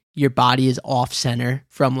 when your body is off center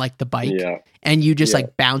from like the bike and you just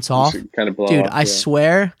like bounce off. Kind of blow Dude, off, I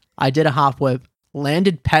swear I did a hop whip,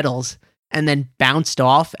 landed pedals, and then bounced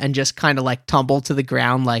off and just kind of like tumbled to the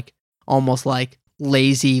ground, like almost like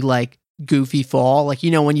lazy, like goofy fall. Like,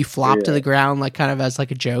 when you flop to the ground, like kind of as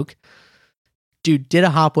like a joke. Dude, did a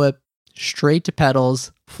hop whip straight to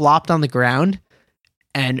pedals, flopped on the ground,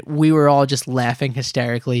 and we were all just laughing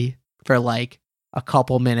hysterically for like a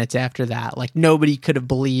couple minutes after that. Like nobody could have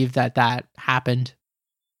believed that happened.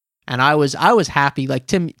 And I was happy. Like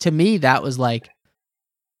to me, that was like,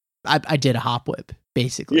 I did a hop whip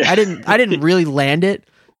basically. Yeah. I didn't really land it,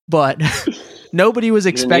 but nobody was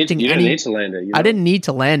expecting you didn't need to land it. I didn't need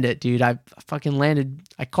to land it, dude. I fucking landed.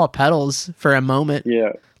 I caught pedals for a moment.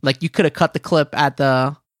 Yeah. Like you could have cut the clip at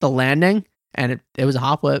the landing and it was a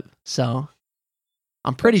hop whip. So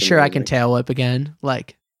I'm pretty sure I can tail whip again.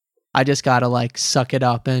 Like I just gotta like suck it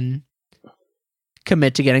up and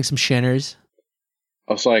commit to getting some shinners.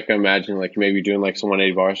 Also, like imagine like maybe doing like some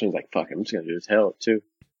 180 bars and it's like, fuck, I'm just gonna do the tail whip too.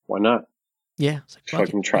 Why not? Yeah, it's like,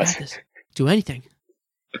 fucking try this. Do anything.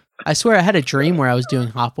 I swear I had a dream where I was doing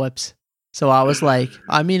hop whips. So I was like,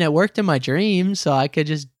 I mean, it worked in my dream, so I could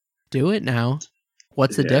just do it now.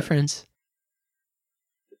 What's the difference?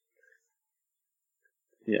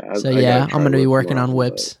 Yeah. I'm going to be working on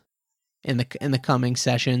whips in the coming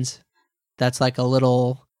sessions. That's like a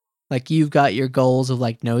little, like you've got your goals of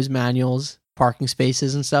like nose manuals, parking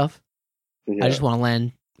spaces and stuff. Yeah. I just want to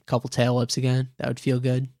land a couple tail whips again. That would feel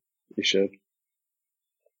good. You should.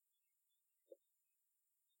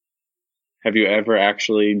 Have you ever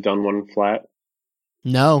actually done one flat?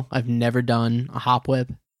 No, I've never done a hop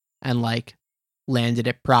whip and like landed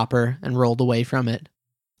it proper and rolled away from it.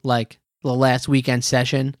 Like the last weekend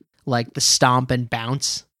session, like the stomp and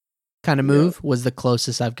bounce kind of move was the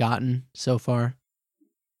closest I've gotten so far.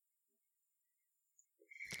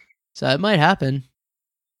 So it might happen.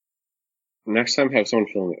 Next time, have someone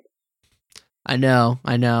film it. I know.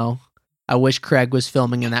 I wish Craig was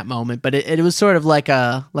filming in that moment, but it was sort of like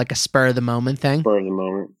a spur of the moment thing. Spur of the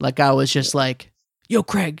moment. Like I was just like, yo,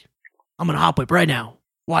 Craig, I'm going to hop whip right now.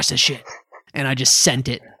 Watch this shit. And I just sent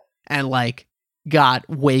it and like got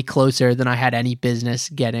way closer than I had any business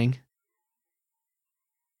getting.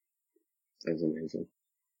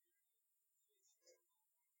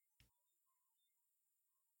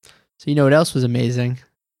 So you know what else was amazing?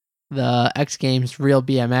 The X Games Real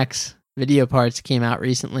BMX video parts came out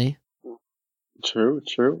recently. True.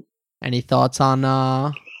 Any thoughts on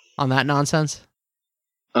that nonsense?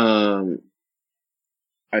 I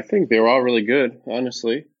think they were all really good,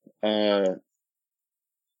 honestly. I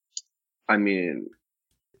mean,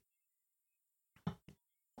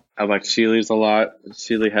 I liked Seeley's a lot.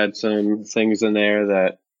 Seeley had some things in there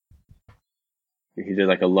that he did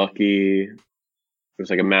like a Lucky. It was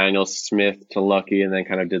like a Manuel Smith to Lucky, and then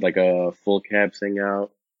kind of did like a full cab thing out.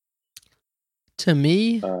 To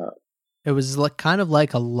me, it was like kind of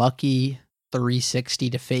like a Lucky 360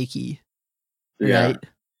 to Fakie, right? Yeah.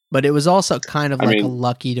 But it was also kind of like a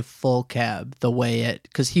Lucky to full cab, the way it,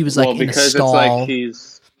 because he was like in a because stall.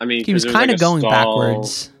 It's like he was kind of going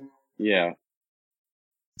backwards. Yeah.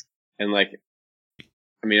 And like,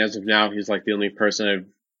 I mean, as of now, he's like the only person I've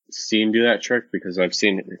seen do that trick, because I've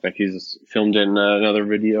seen like he's filmed in another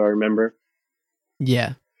video I remember.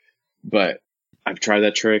 Yeah. But I've tried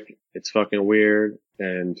that trick. It's fucking weird,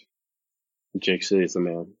 and Jake Seeley is the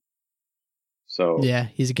man. So yeah,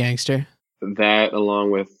 he's a gangster. That,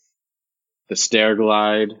 along with the stair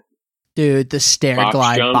glide. Dude, the stair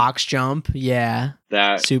glide box jump. Yeah.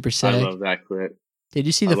 That super sick. I love that clip. Did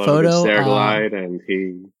you see the photo? The stair glide, and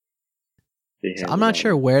he so I'm not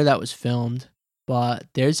sure where that was filmed, but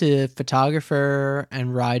there's a photographer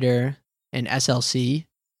and rider in SLC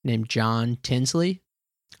named John Tinsley.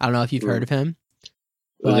 I don't know if you've heard of him.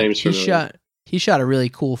 But he shot a really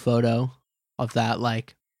cool photo of that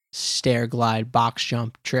like stair glide box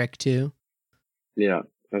jump trick too. Yeah,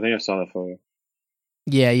 I think I saw that photo.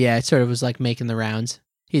 Yeah, it sort of was like making the rounds.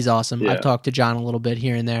 He's awesome. Yeah. I've talked to John a little bit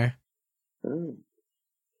here and there. Oh.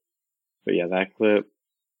 But yeah, that clip,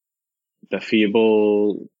 the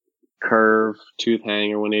feeble curve tooth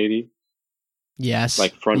hanger 180. Yes.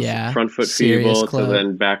 Like front foot feeble to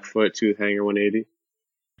then back foot tooth hanger 180.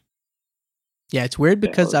 Yeah, it's weird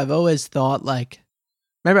because I've always thought like,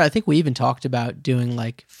 remember, I think we even talked about doing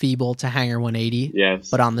like feeble to hanger 180, yes,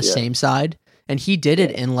 but on the same side. And he did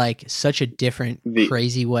it in like such a different,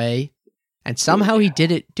 crazy way. And somehow he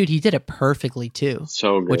did it, dude, he did it perfectly too.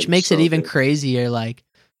 So good. Which makes it even crazier, like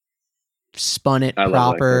spun it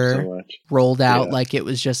proper, rolled out like it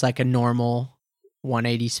was just like a normal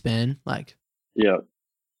 180 spin. Like,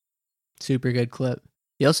 super good clip.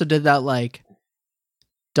 He also did that like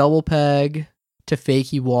double peg to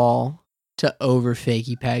fakie wall to over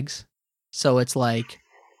fakie pegs. So it's like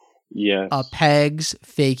a pegs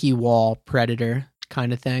fakie wall predator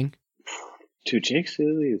kind of thing. To Jake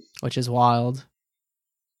Seeley's. Which is wild.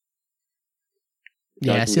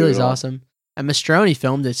 Yeah, Seeley's awesome. And Mastroni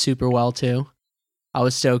filmed it super well too. I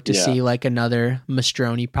was stoked to see like another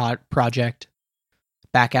Mastroni project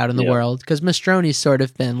back out in the world, because Mastroni's sort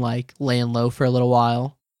of been like laying low for a little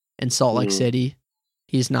while in Salt Lake City.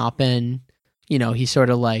 He's not been, he's sort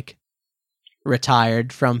of like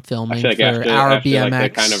retired from filming like for our BMX. Like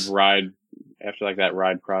that kind of ride, after like that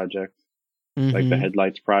ride project, like the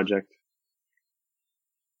Headlights project.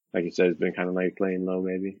 Like you said, it's been kind of like laying low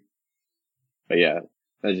maybe. But yeah,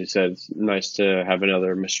 as you said, it's nice to have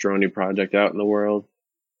another Mastroni project out in the world.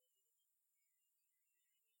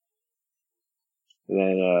 And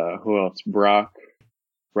then who else? Brock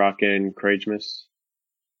and Kragemus.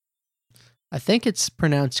 I think it's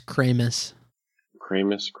pronounced Kramus.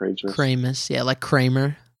 Kramus, yeah, like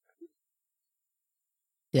Kramer.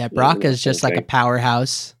 Yeah, Brock is just like a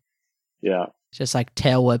powerhouse. Yeah. Just like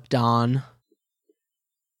tail whipped on.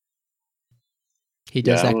 He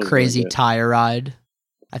does that crazy tire ride.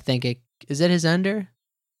 I think is it his ender?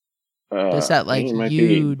 Does that like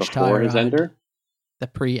huge tire ride? His ender? The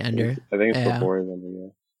pre-ender. I think it's before his ender, yeah.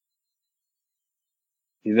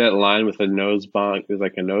 He's that line with a nose bonk. There's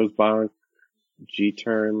like a nose bonk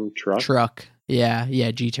G-turn truck. Yeah,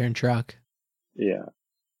 G-turn truck. Yeah.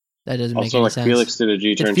 That doesn't make any sense. Also, like Felix did a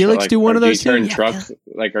G-turn truck. Did Felix do one of those G-turn trucks?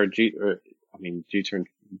 Like our G-turn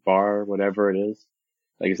bar, whatever it is.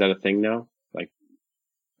 Like, is that a thing now? Like,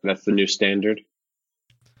 that's the new standard?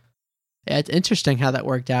 Yeah, it's interesting how that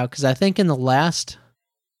worked out, because I think in the last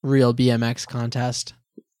real BMX contest,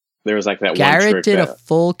 there was like that Garrett one trick did a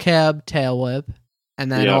full cab tail whip,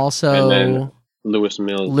 and then also Lewis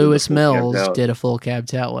Mills did a full cab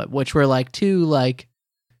tail whip, which were like two like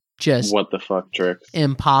just what the fuck tricks,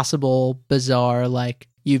 impossible, bizarre, like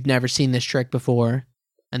you've never seen this trick before,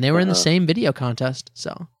 and they were in the same video contest.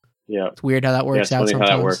 So it's weird how that works out sometimes.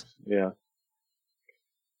 How that works. Yeah.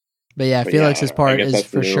 But yeah, Felix's part is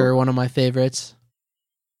for sure one of my favorites.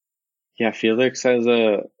 Yeah, Felix has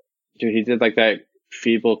he did like that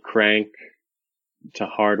feeble crank to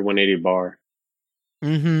hard 180 bar.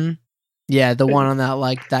 Mm-hmm. Yeah, the one on that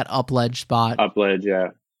like that up ledge spot. Up ledge, yeah.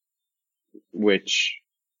 Which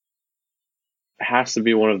has to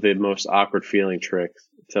be one of the most awkward feeling tricks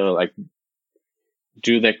to like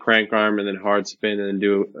do that crank arm and then hard spin and then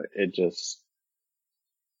do it. Just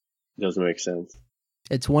doesn't make sense.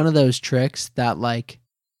 It's one of those tricks that like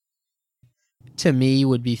to me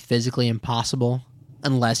would be physically impossible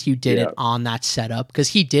unless you did it on that setup, because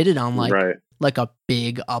he did it on like a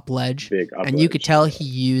big up ledge, and you could tell he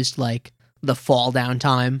used like the fall down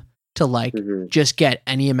time to like just get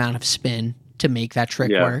any amount of spin to make that trick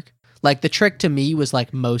work. Like the trick to me was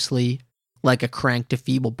like mostly like a crank to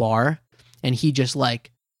feeble bar, and he just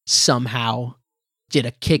like somehow did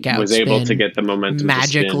a kick out was spin, able to get the momentum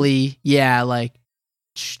magically. Yeah, like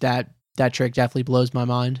that trick definitely blows my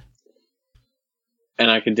mind. And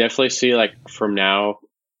I could definitely see like from now,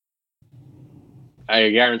 I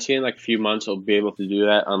guarantee in like a few months I'll be able to do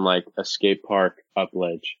that on like a skate park up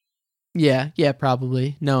ledge. Yeah,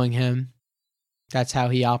 probably. Knowing him, that's how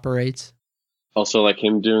he operates. Also, like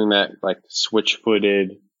him doing that like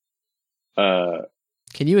switch-footed. Can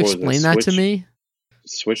you explain that to me?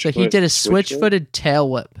 Switch. So he did a switch-footed tail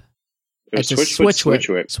whip. It's a switch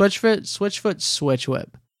whip. Switch foot switch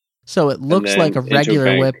whip. So it looks like a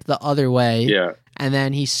regular whip the other way. Yeah. And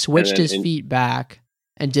then he switched his feet back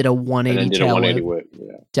and did a 180 tail whip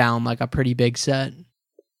down like a pretty big set.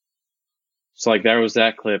 So like there was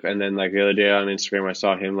that clip, and then like the other day on Instagram I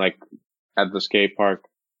saw him like at the skate park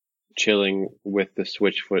chilling with the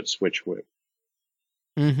switch foot switch whip.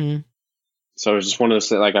 Mm-hmm. So it was just one of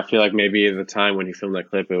those, like, I feel like maybe at the time when he filmed that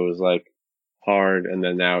clip, it was like hard. And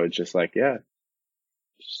then now it's just like, yeah,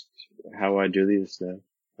 just how I do these now.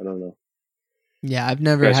 I don't know. Yeah. I've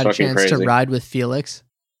never had a chance to ride with Felix,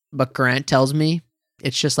 but Grant tells me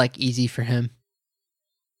it's just like easy for him.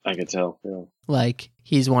 I can tell. Yeah. Like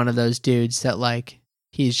he's one of those dudes that like,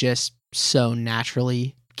 he's just so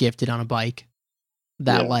naturally gifted on a bike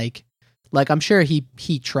that like I'm sure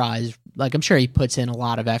he tries, like I'm sure he puts in a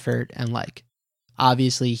lot of effort, and like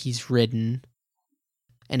obviously he's ridden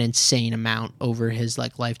an insane amount over his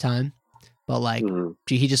like lifetime, but like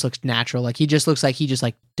gee, he just looks natural. Like he just looks like he just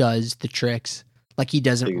like does the tricks. Like he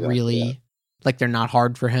doesn't really like they're not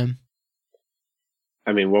hard for him.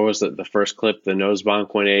 I mean, what was the first clip? The nose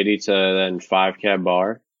bonk 180 to then 5 cab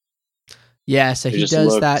bar. Yeah, so he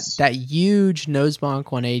does that huge nose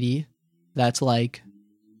bonk 180. That's like,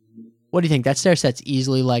 what do you think? That stair set's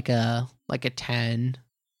easily like a 10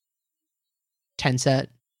 set,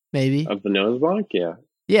 maybe. Of the nose bonk, yeah.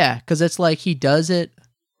 Yeah, because it's like he does it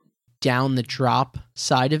down the drop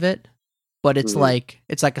side of it, but it's like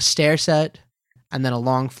a stair set and then a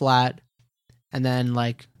long flat, and then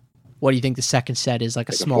like, what do you think the second set is? Like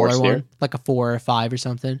a smaller one, like a 4 or 5 or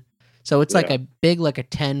something. So it's like a big, like a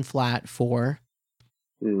 10 flat 4,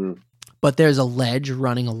 but there's a ledge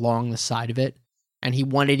running along the side of it, and he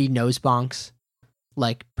 180 nose bonks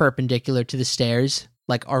like perpendicular to the stairs,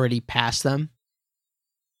 like already past them.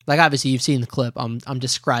 Like obviously you've seen the clip. I'm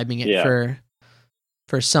describing it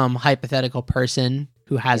for some hypothetical person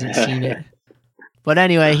who hasn't seen it. But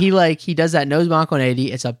anyway, he does that nose bonk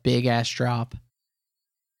 180. It's a big ass drop.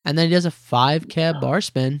 And then he does a 5 cab bar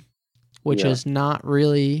spin, which is not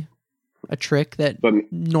really a trick that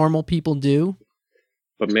normal people do.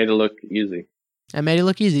 But made it look easy. And made it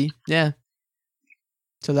look easy, yeah.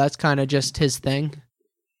 So that's kind of just his thing.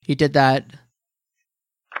 He did that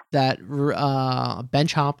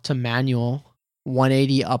bench hop to manual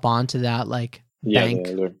 180 up onto that like bank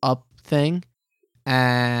up thing,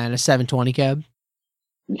 and a 720 cab.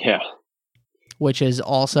 Yeah. Which is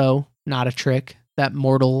also not a trick that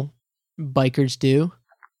mortal bikers do.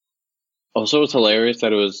 Also, it's hilarious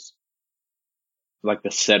that it was like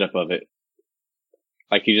the setup of it.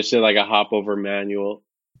 Like you just did like a hop over manual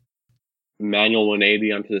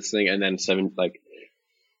 180 onto this thing, and then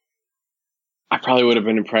I probably would have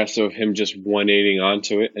been impressed with him just 180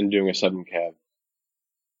 onto it and doing a 7 cab.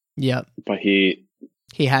 Yep. But he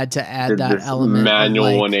had to add that element manual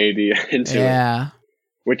of like, 180 into it.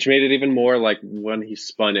 Which made it even more like when he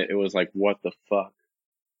spun it, it was like, what the fuck?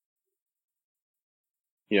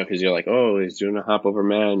 You know, because you're like, oh, he's doing a hop over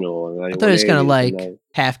manual. And I thought he was going to like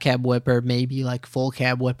half cab whip or maybe like full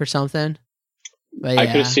cab whip or something. But I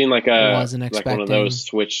could have seen like wasn't like one of those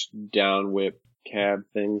switch down whip cab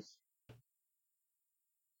things.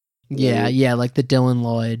 Yeah, like the Dylan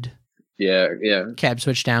Lloyd. Yeah. Cab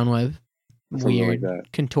switch down whip. Something weird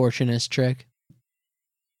like contortionist trick.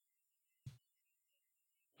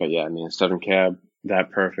 But yeah, I mean, 7 cab, that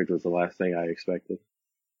perfect was the last thing I expected.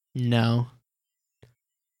 No.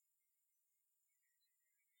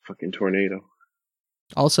 Fucking tornado.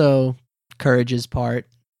 Also, Courage's part,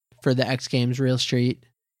 for the X Games Real Street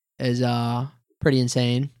is pretty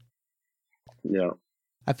insane. Yeah.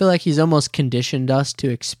 I feel like he's almost conditioned us to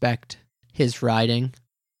expect his riding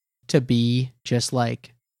to be just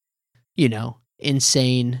like, you know,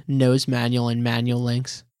 insane nose manual and manual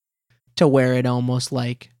links, to where it almost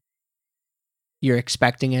like you're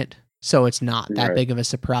expecting it, so it's not that Right. big of a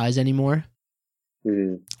surprise anymore.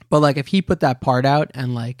 Mhm. But like if he put that part out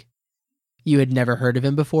and like you had never heard of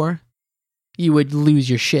him before, you would lose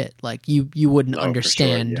your shit. Like you wouldn't Oh, for sure,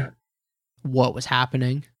 understand yeah. what was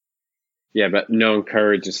happening. Yeah, but knowing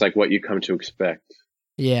courage is like what you come to expect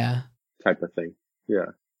Yeah. type of thing.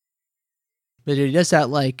 Yeah. But he does that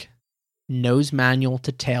like nose manual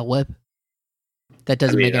to tail whip. That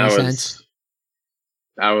doesn't make any sense.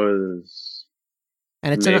 I was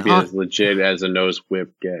And it's maybe as legit as a nose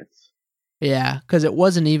whip gets. Yeah, because it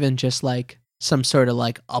wasn't even just like some sort of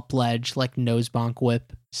like up ledge, like nose bonk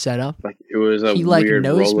whip setup. Like it was a He like weird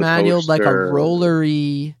nose roller manualed like a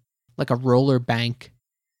coaster. like a roller bank,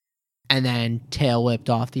 and then tail whipped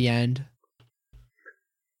off the end.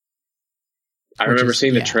 I which remember is,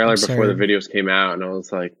 seeing the yeah, trailer before the absurd. videos came out, and I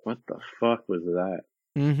was like, "What the fuck was that?"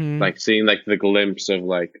 Mm-hmm. Like seeing like the glimpse of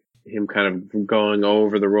like him kind of going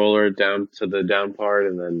over the roller down to the down part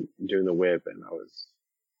and then doing the whip, and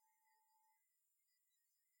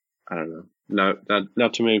I don't know,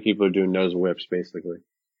 not too many people are doing nose whips basically.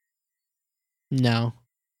 No,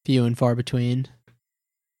 few and far between.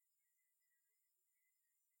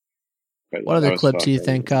 But What yeah, that other was clips do you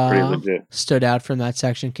fucking think pretty legit. stood out from that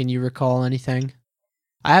section? Can you recall anything?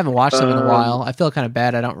 I haven't watched them in a while. I feel kind of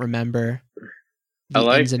bad. I don't remember the I ins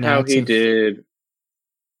liked and how outs he of. did.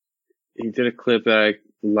 He did a clip that I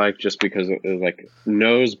liked just because it was like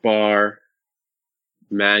nose bar,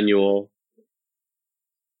 manual,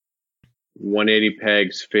 180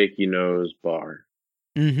 pegs, fakey nose bar.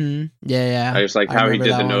 Mm-hmm. Yeah. I just like how he remember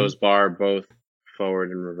did that the one. nose bar both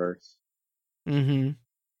forward and reverse. Mm-hmm.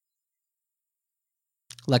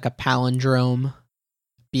 Like a palindrome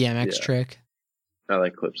BMX Yeah. trick. I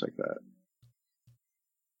like clips like that.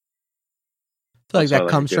 I feel like Also, I that like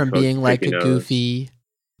a comes good from being like fakey a nose. goofy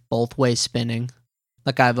both way spinning.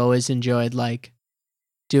 Like I've always enjoyed like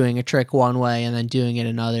doing a trick one way and then doing it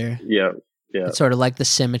another. Yeah. It's sort of like the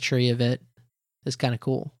symmetry of it is kind of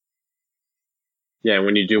cool. Yeah,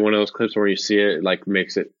 when you do one of those clips where you see it, it like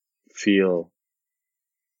makes it feel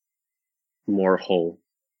more whole.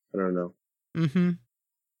 I don't know. Mm-hmm.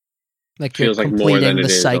 Like Feels you're like more than completing it the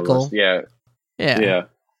is. cycle. Almost. Yeah. Yeah.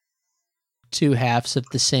 Two halves of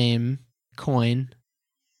the same coin.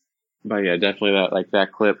 But yeah, definitely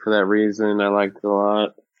that clip for that reason I liked it a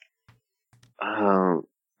lot.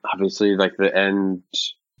 Obviously, like the end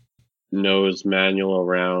nose manual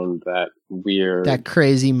around that weird That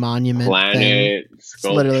crazy monument thing. planet It's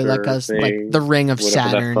literally like sculpture like thing. the ring of Whatever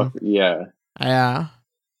that Saturn. yeah. Yeah.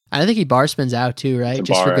 I think he bar spins out too, right? It's a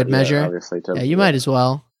Just for bar, good measure. Yeah, obviously. Yeah, you might as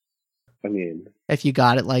well. I mean, if you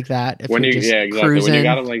got it like that. If when you're just exactly. cruising. When you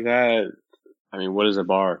got it like that, I mean, what is a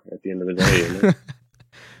bar at the end of the day? You know?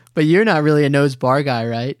 But you're not really a nose bar guy,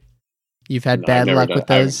 right? You've had bad luck with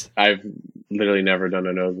those. I've literally never done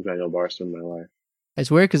a nose manual bar spin in my life.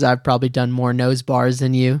 It's weird because I've probably done more nose bars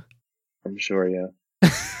than you. I'm sure, yeah.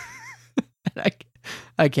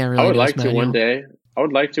 I can't really. I would like to one day.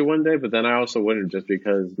 But then I also wouldn't, just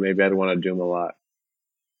because maybe I'd want to do them a lot.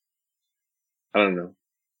 I don't know.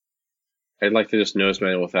 I'd like to just nose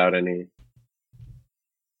manual without any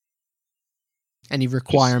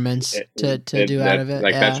requirements to do out of it.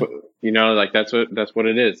 Like yeah. that's what that's what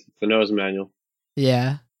it is. It's a nose manual.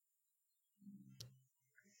 Yeah.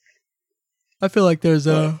 I feel like there's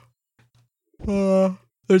a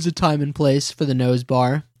time and place for the nose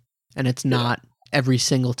bar, and it's not every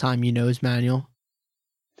single time you nose manual.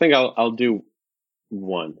 I think I'll do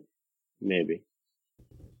one, maybe.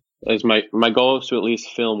 As my goal is to at least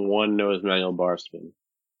film one nose manual bar spin.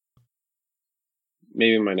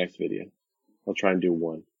 Maybe in my next video, I'll try and do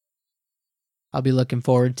one. I'll be looking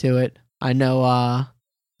forward to it. I know.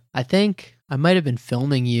 I think I might have been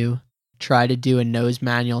filming you try to do a nose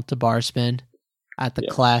manual to bar spin at the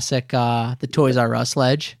classic, the Toys R Us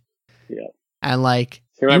ledge. Yeah. And like,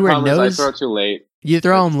 see, you were nose. I throw it too late. You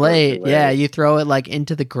throw them late. Yeah, you throw it like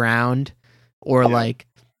into the ground, or like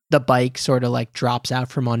the bike sort of like drops out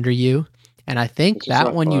from under you. And I think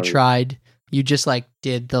that one you tried, you just like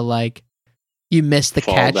did the like, you missed the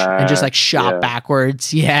catch and just like shot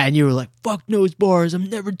backwards. Yeah, and you were like, fuck nose bars, I'm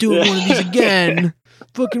never doing one of these again.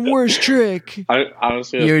 Fucking worst trick.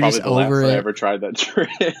 Honestly, you're that's just probably the over last it. I ever tried that trick.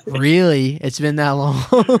 Really? It's been that long?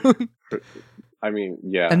 I mean,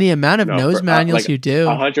 yeah. And the amount of nose manuals you do,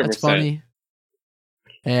 100%. that's funny.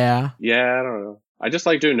 Yeah. Yeah, I don't know. I just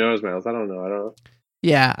like doing nose manuals. I don't know.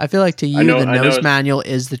 Yeah, I feel like to you, the nose manual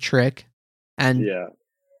is the trick. And, yeah,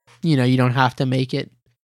 you don't have to make it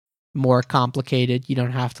more complicated. You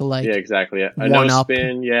don't have to yeah, exactly. A one nose up.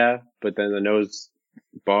 spin, yeah, but then the nose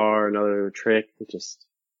bar, another trick, it just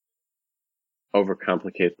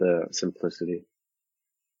overcomplicate the simplicity.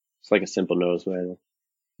 It's like a simple nose manual.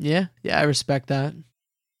 Yeah, I respect that.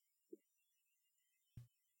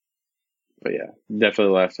 But yeah, definitely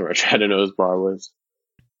the last time I tried a nose bar was,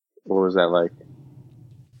 what was that, like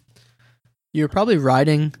You were probably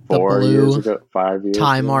riding the 4 years blue ago, 5 years ago?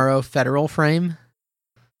 Timaro Federal frame.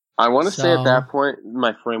 I want to say at that point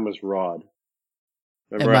my frame was Rod.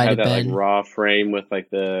 Remember I had that like raw frame with like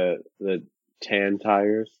the tan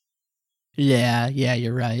tires? Yeah,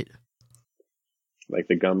 you're right. Like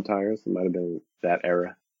the gum tires. It might have been that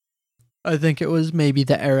era. I think it was maybe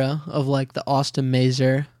the era of like the Austin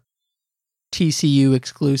Mazer TCU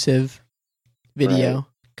exclusive video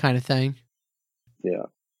kind of thing. Yeah,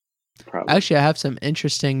 probably. Actually, I have some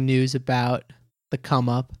interesting news about the come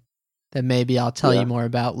up that maybe I'll tell you more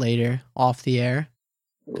about later off the air,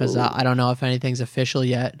 because I don't know if anything's official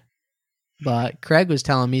yet. But Craig was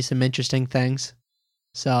telling me some interesting things.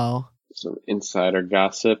 So some insider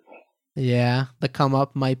gossip. Yeah, the come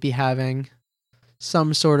up might be having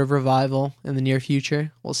some sort of revival in the near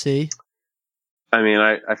future. We'll see. I mean,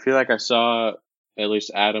 I feel like I saw at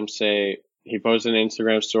least Adam say he posted an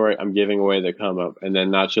Instagram story, I'm giving away the come up, and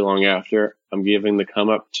then not too long after, I'm giving the come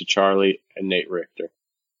up to Charlie and Nate Richter.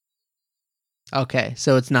 Okay,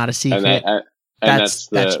 so it's not a secret. And that's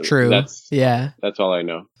true. That's all I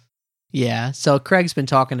know. Yeah, so Craig's been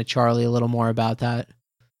talking to Charlie a little more about that.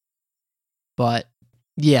 But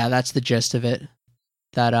yeah, that's the gist of it.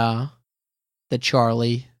 That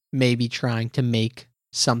Charlie may be trying to make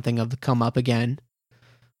something of the come up again.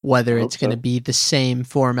 Whether it's going to be the same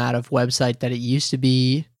format of website that it used to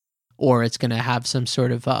be, or it's going to have some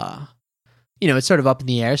sort of, it's sort of up in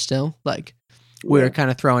the air still. Like, we were kind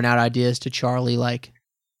of throwing out ideas to Charlie, like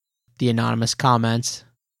the anonymous comments.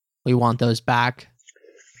 We want those back.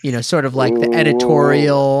 Sort of like the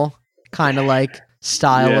editorial kind of like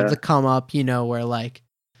style of the come up, where like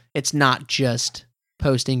it's not just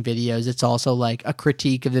posting videos. It's also like a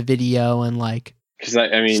critique of the video and like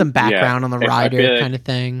some background on the rider kind of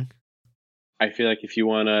thing. I feel like if you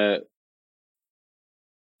want to,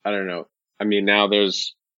 I don't know. I mean, now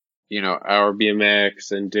there's, Our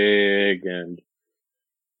BMX and Dig and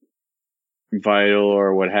Vital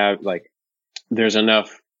or what have, like, there's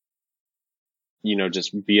enough,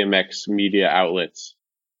 just BMX media outlets.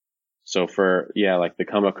 So like the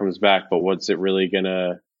come up comes back, but what's it really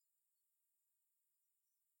gonna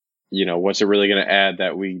add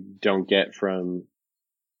that we don't get from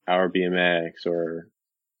Our BMX or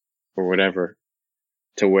whatever,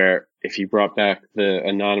 to where if you brought back the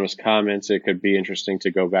anonymous comments, it could be interesting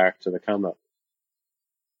to go back to the come up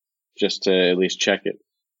just to at least check it.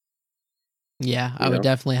 Yeah, I would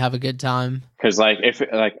definitely have a good time. Because like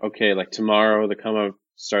tomorrow the come up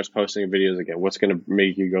starts posting videos again, what's going to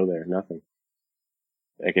make you go there? Nothing.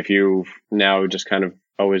 Like if you've now just kind of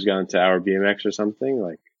always gone to Our BMX or something,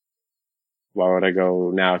 like why would I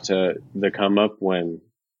go now to the come up when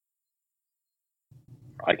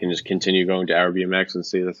I can just continue going to Our BMX and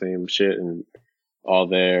see the same shit and all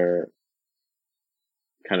their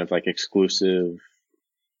kind of like exclusive,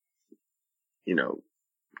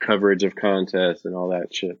 coverage of contests and all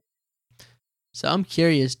that shit. So I'm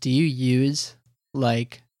curious, do you use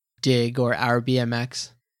like Dig or Our BMX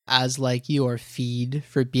as like your feed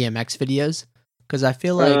for BMX videos? Because I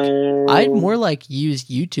feel like I'd more like use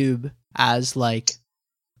YouTube as like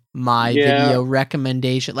my video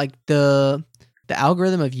recommendation. Like the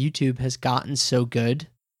algorithm of YouTube has gotten so good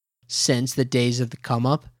since the days of the come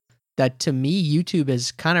up that to me YouTube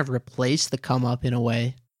has kind of replaced the come up in a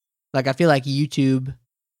way. Like I feel like YouTube,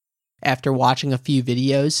 after watching a few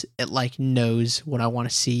videos, it like knows what I want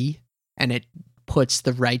to see and it puts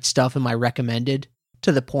the right stuff in my recommended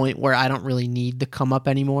to the point where I don't really need the come up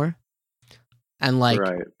anymore. And like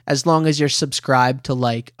as long as you're subscribed to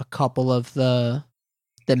like a couple of the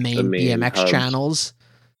main BMX hubs. Channels,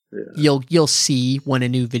 you'll see when a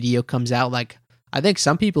new video comes out. Like I think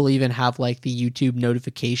some people even have like the YouTube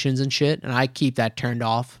notifications and shit, and I keep that turned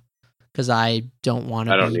off because I don't want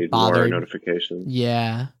to be bothered. More notifications.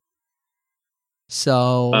 Yeah.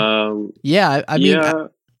 So I mean,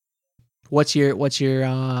 what's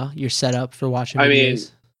your setup for watching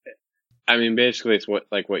videos? I mean, basically, it's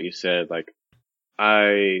what you said. Like,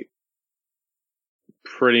 I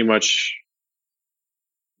pretty much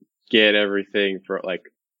get everything for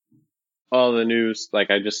like all the news.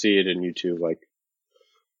 Like, I just see it in YouTube. Like,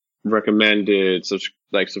 recommended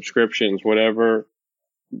subscriptions, whatever.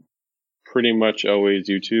 Pretty much always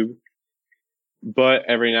YouTube. But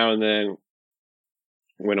every now and then,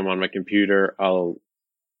 when I'm on my computer,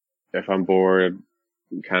 if I'm bored,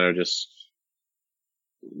 kind of just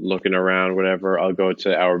looking around, whatever, I'll go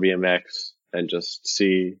to Our BMX and just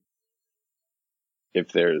see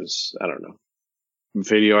if there's, I don't know,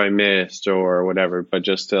 video I missed or whatever, but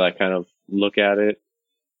just to like kind of look at it.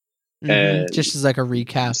 And just as like a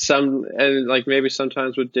recap. And like maybe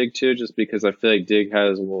sometimes with Dig too, just because I feel like Dig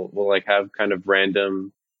will like have kind of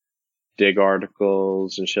random Dig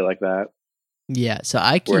articles and shit like that. Yeah, so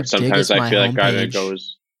I keep Dig as my homepage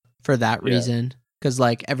for that reason, because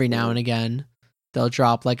like every now and again they'll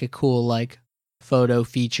drop like a cool like photo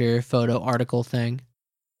article thing.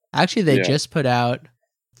 Actually, they just put out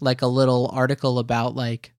like a little article about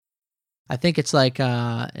like, I think it's like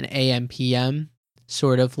an AM/PM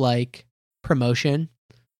sort of like promotion,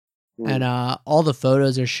 and all the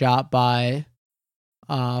photos are shot by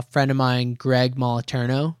a friend of mine, Greg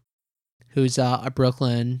Moliterno, who's a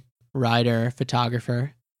Brooklyn rider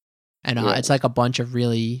photographer, and it's like a bunch of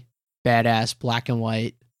really badass black and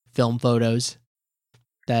white film photos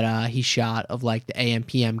that he shot of like the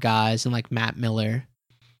AM/PM guys and like Matt Miller.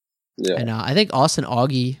 Yeah. And I think Austin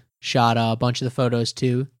Augie shot a bunch of the photos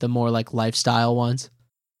too, the more like lifestyle ones.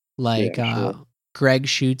 Like Greg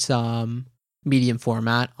shoots medium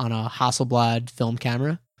format on a Hasselblad film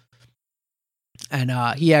camera. And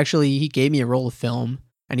he gave me a roll of film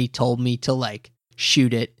and he told me to like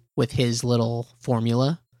shoot it with his little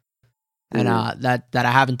formula. And that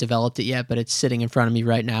I haven't developed it yet, but it's sitting in front of me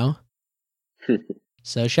right now.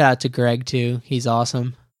 So shout out to Greg too. He's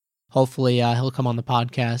awesome. Hopefully he'll come on the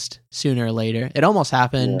podcast sooner or later. It almost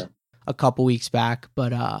happened a couple weeks back,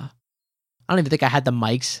 but I don't even think I had the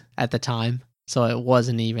mics at the time, so it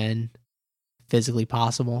wasn't even physically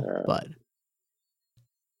possible.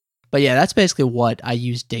 But yeah, that's basically what I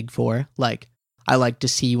use Dig for. Like, I like to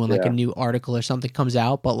see when like a new article or something comes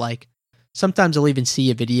out, but like sometimes I'll even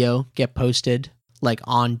see a video get posted like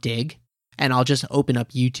on Dig, and I'll just open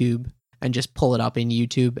up YouTube and just pull it up in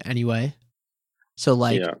YouTube anyway. So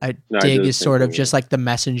like Dig is sort of just like the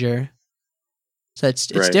messenger. So it's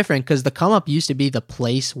different because the Come Up used to be the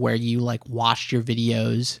place where you like watched your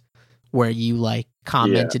videos, where you like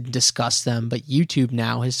commented and discussed them. But YouTube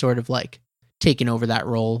now has sort of like taken over that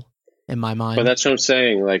role in my mind. But that's what I'm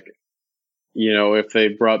saying. Like, you know, if they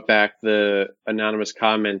brought back the anonymous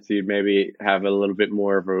comments, you'd maybe have a little bit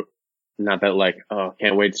more of a, not that like, oh,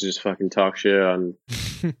 can't wait to just fucking talk shit on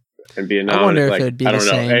and be anonymous. I wonder if like, it would be the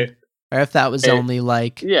same. Or if that was only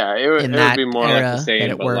like, it would be more like the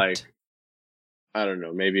same, but like, I don't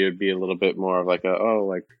know, maybe it would be a little bit more of like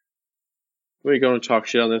like, we're going to talk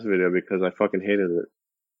shit on this video because I fucking hated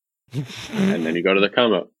it. And then you go to the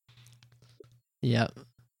Come Up. Yep.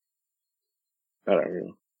 I don't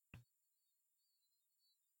know.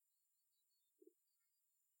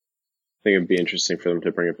 I think it'd be interesting for them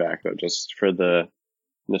to bring it back though, just for the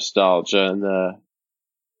nostalgia and the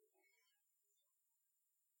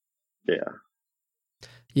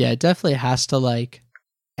Yeah, it definitely has to like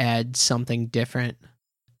add something different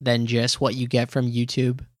than just what you get from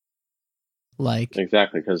YouTube. Like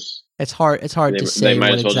exactly, because it's hard to say. They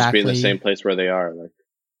might as well just be in the same place where they are. Like,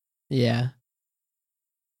 yeah.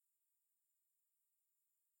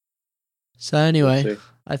 So anyway,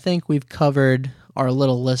 I think we've covered our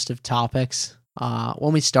little list of topics.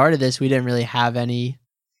 When we started this, we didn't really have any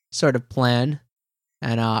sort of plan,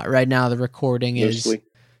 and right now the recording is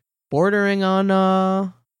bordering on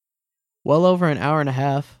well over an hour and a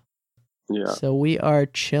half. Yeah. So we are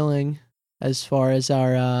chilling as far as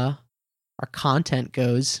our content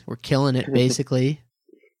goes. We're killing it basically.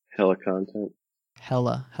 Hella content.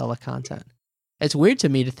 Hella content. It's weird to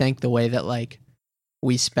me to think the way that like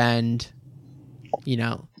we spend, you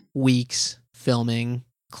know, weeks filming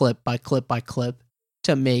clip by clip by clip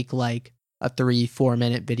to make like a 3-4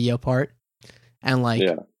 minute video part, and like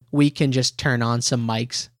we can just turn on some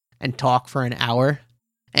mics and talk for an hour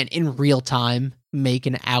and in real time make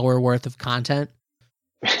an hour worth of content.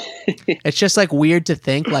 It's just like weird to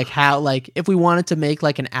think like how, like if we wanted to make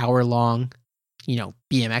like an hour long, you know,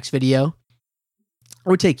 BMX video, it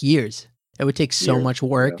would take years. It would take so much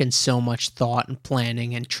work and so much thought and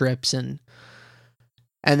planning and trips, and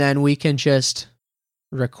then we can just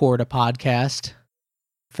record a podcast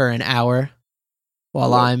for an hour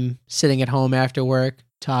while I'm sitting at home after work,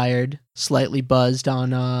 tired, slightly buzzed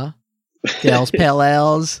on Dale's Pale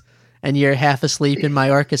Ales, and you're half asleep in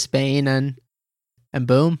Mallorca, Spain, and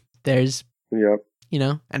boom, there's you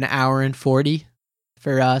know, an hour and 40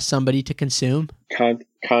 for somebody to consume.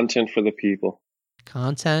 Content for the people.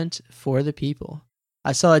 Content for the people.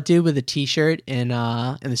 I saw a dude with a t-shirt in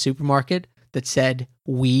the supermarket that said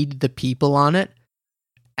 "Weed the People" on it.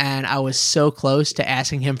 And I was so close to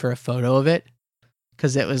asking him for a photo of it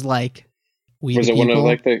because it was like, "We Was the it one of people."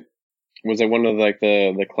 like the? Was it one of like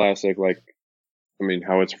the classic like? I mean,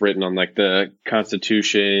 how it's written on like the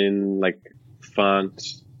Constitution like font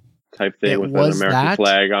type thing It with an was American that.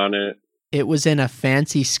 flag on it. It was in a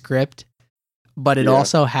fancy script, but it Yeah.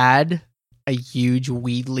 also had a huge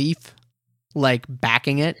weed leaf like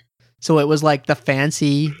backing it. So it was like the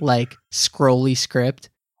fancy like scrolly script,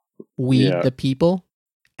 "Weed Yeah. the People,"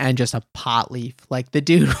 and just a pot leaf. Like the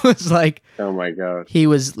dude was like, Oh my god. he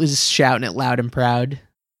was shouting it loud and proud.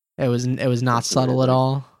 It was not That's subtle at amazing.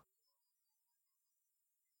 all.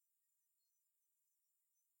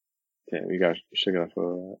 Damn, you should got a photo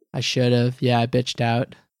of that. I should have. Yeah, I bitched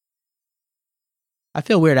out. I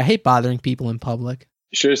feel weird. I hate bothering people in public.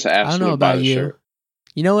 You should just I ask don't him know to buy about the you. shirt.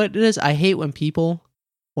 You know what it is? I hate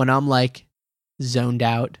when I'm like zoned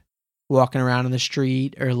out, walking around on the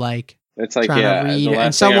street or like It's like, trying yeah, to read, the and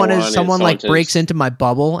last thing I want is someone like to breaks into my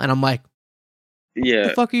bubble, and I'm like, "What Yeah,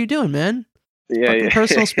 the fuck are you doing, man? yeah, Fucking yeah.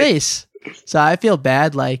 personal space." So I feel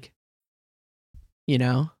bad, like, you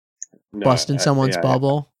know, No, busting someone's yeah,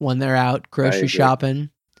 bubble when they're out grocery agree. shopping.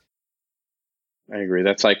 I agree.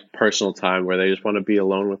 That's like personal time where they just want to be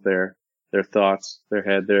alone with their thoughts, their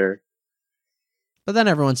head, their But then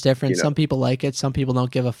everyone's different. You know. Some people like it. Some people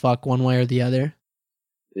don't give a fuck one way or the other.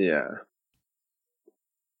 yeah.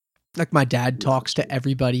 Like my dad talks to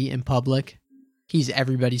everybody in public. He's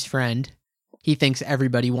everybody's friend. He thinks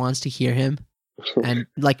everybody wants to hear him. And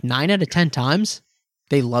like 9 out of 10 times,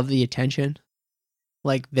 they love the attention.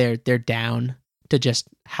 Like they're down to just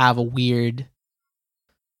have a weird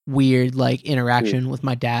like interaction with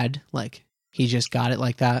my dad. Like he just got it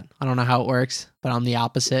like that. I don't know how it works, but I'm the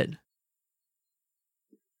opposite.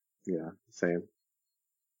 Yeah, same.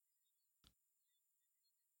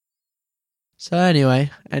 So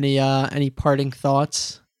anyway, any parting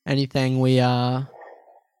thoughts? Anything we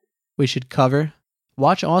should cover?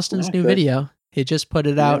 Watch Austin's Yeah, new good. video. He just put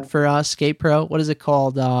it out Yeah. for Skate Pro. What is it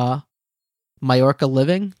called? Majorca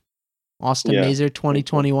Living? Austin Yeah. Mazer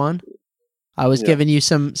 2021. I was Yeah. giving you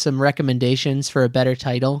some recommendations for a better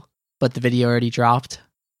title, but the video already dropped.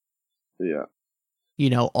 Yeah. You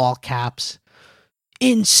know, all caps.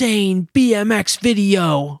 Insane BMX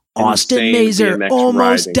video. Austin Insane Mazer BMX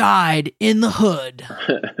almost riding. died in the hood.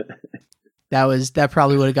 That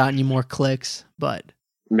probably would have gotten you more clicks, but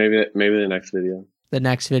maybe the next video. the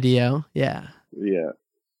next video, yeah. Yeah.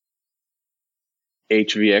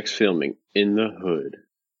 HVX filming in the hood.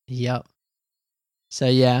 Yep. So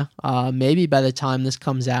yeah, maybe by the time this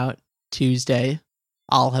comes out Tuesday,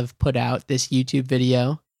 I'll have put out this YouTube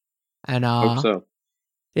video. And Hope so.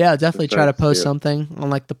 yeah, I'll definitely try to Excited to post see it. something on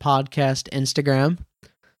like the podcast Instagram.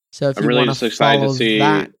 So if I'm you really want just to excited to follow see-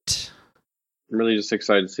 that, I'm really just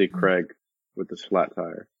excited to see Craig with this flat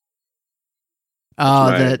tire.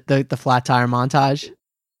 oh, my- the flat tire montage.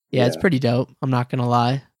 Yeah, it's Yeah. pretty dope. I'm not gonna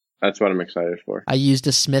lie. That's what I'm excited for. I used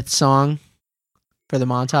a Smith song for the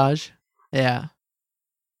montage. Yeah.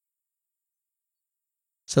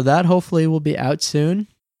 So that hopefully will be out soon.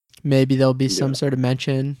 Maybe there'll be some Yeah. sort of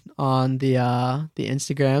mention on the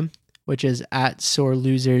Instagram, which is at Sore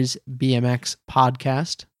Losers BMX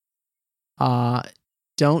Podcast.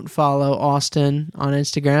 Don't follow Austin on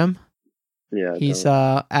Instagram. Yeah. He's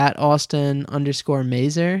don't- at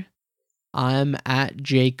Austin_Mazer. I'm at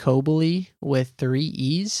Jacobely with 3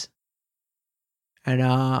 E's.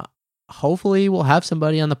 And hopefully we'll have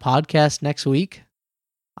somebody on the podcast next week.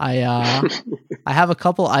 I have a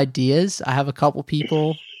couple ideas. I have a couple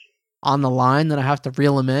people on the line that I have to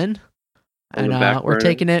reel them in. On the And back we're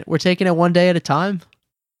burner. taking it one day at a time.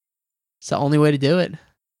 It's the only way to do it.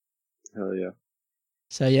 Hell yeah.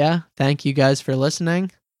 So yeah, thank you guys for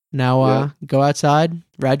listening. Now Yeah. go outside,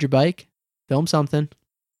 ride your bike, film something.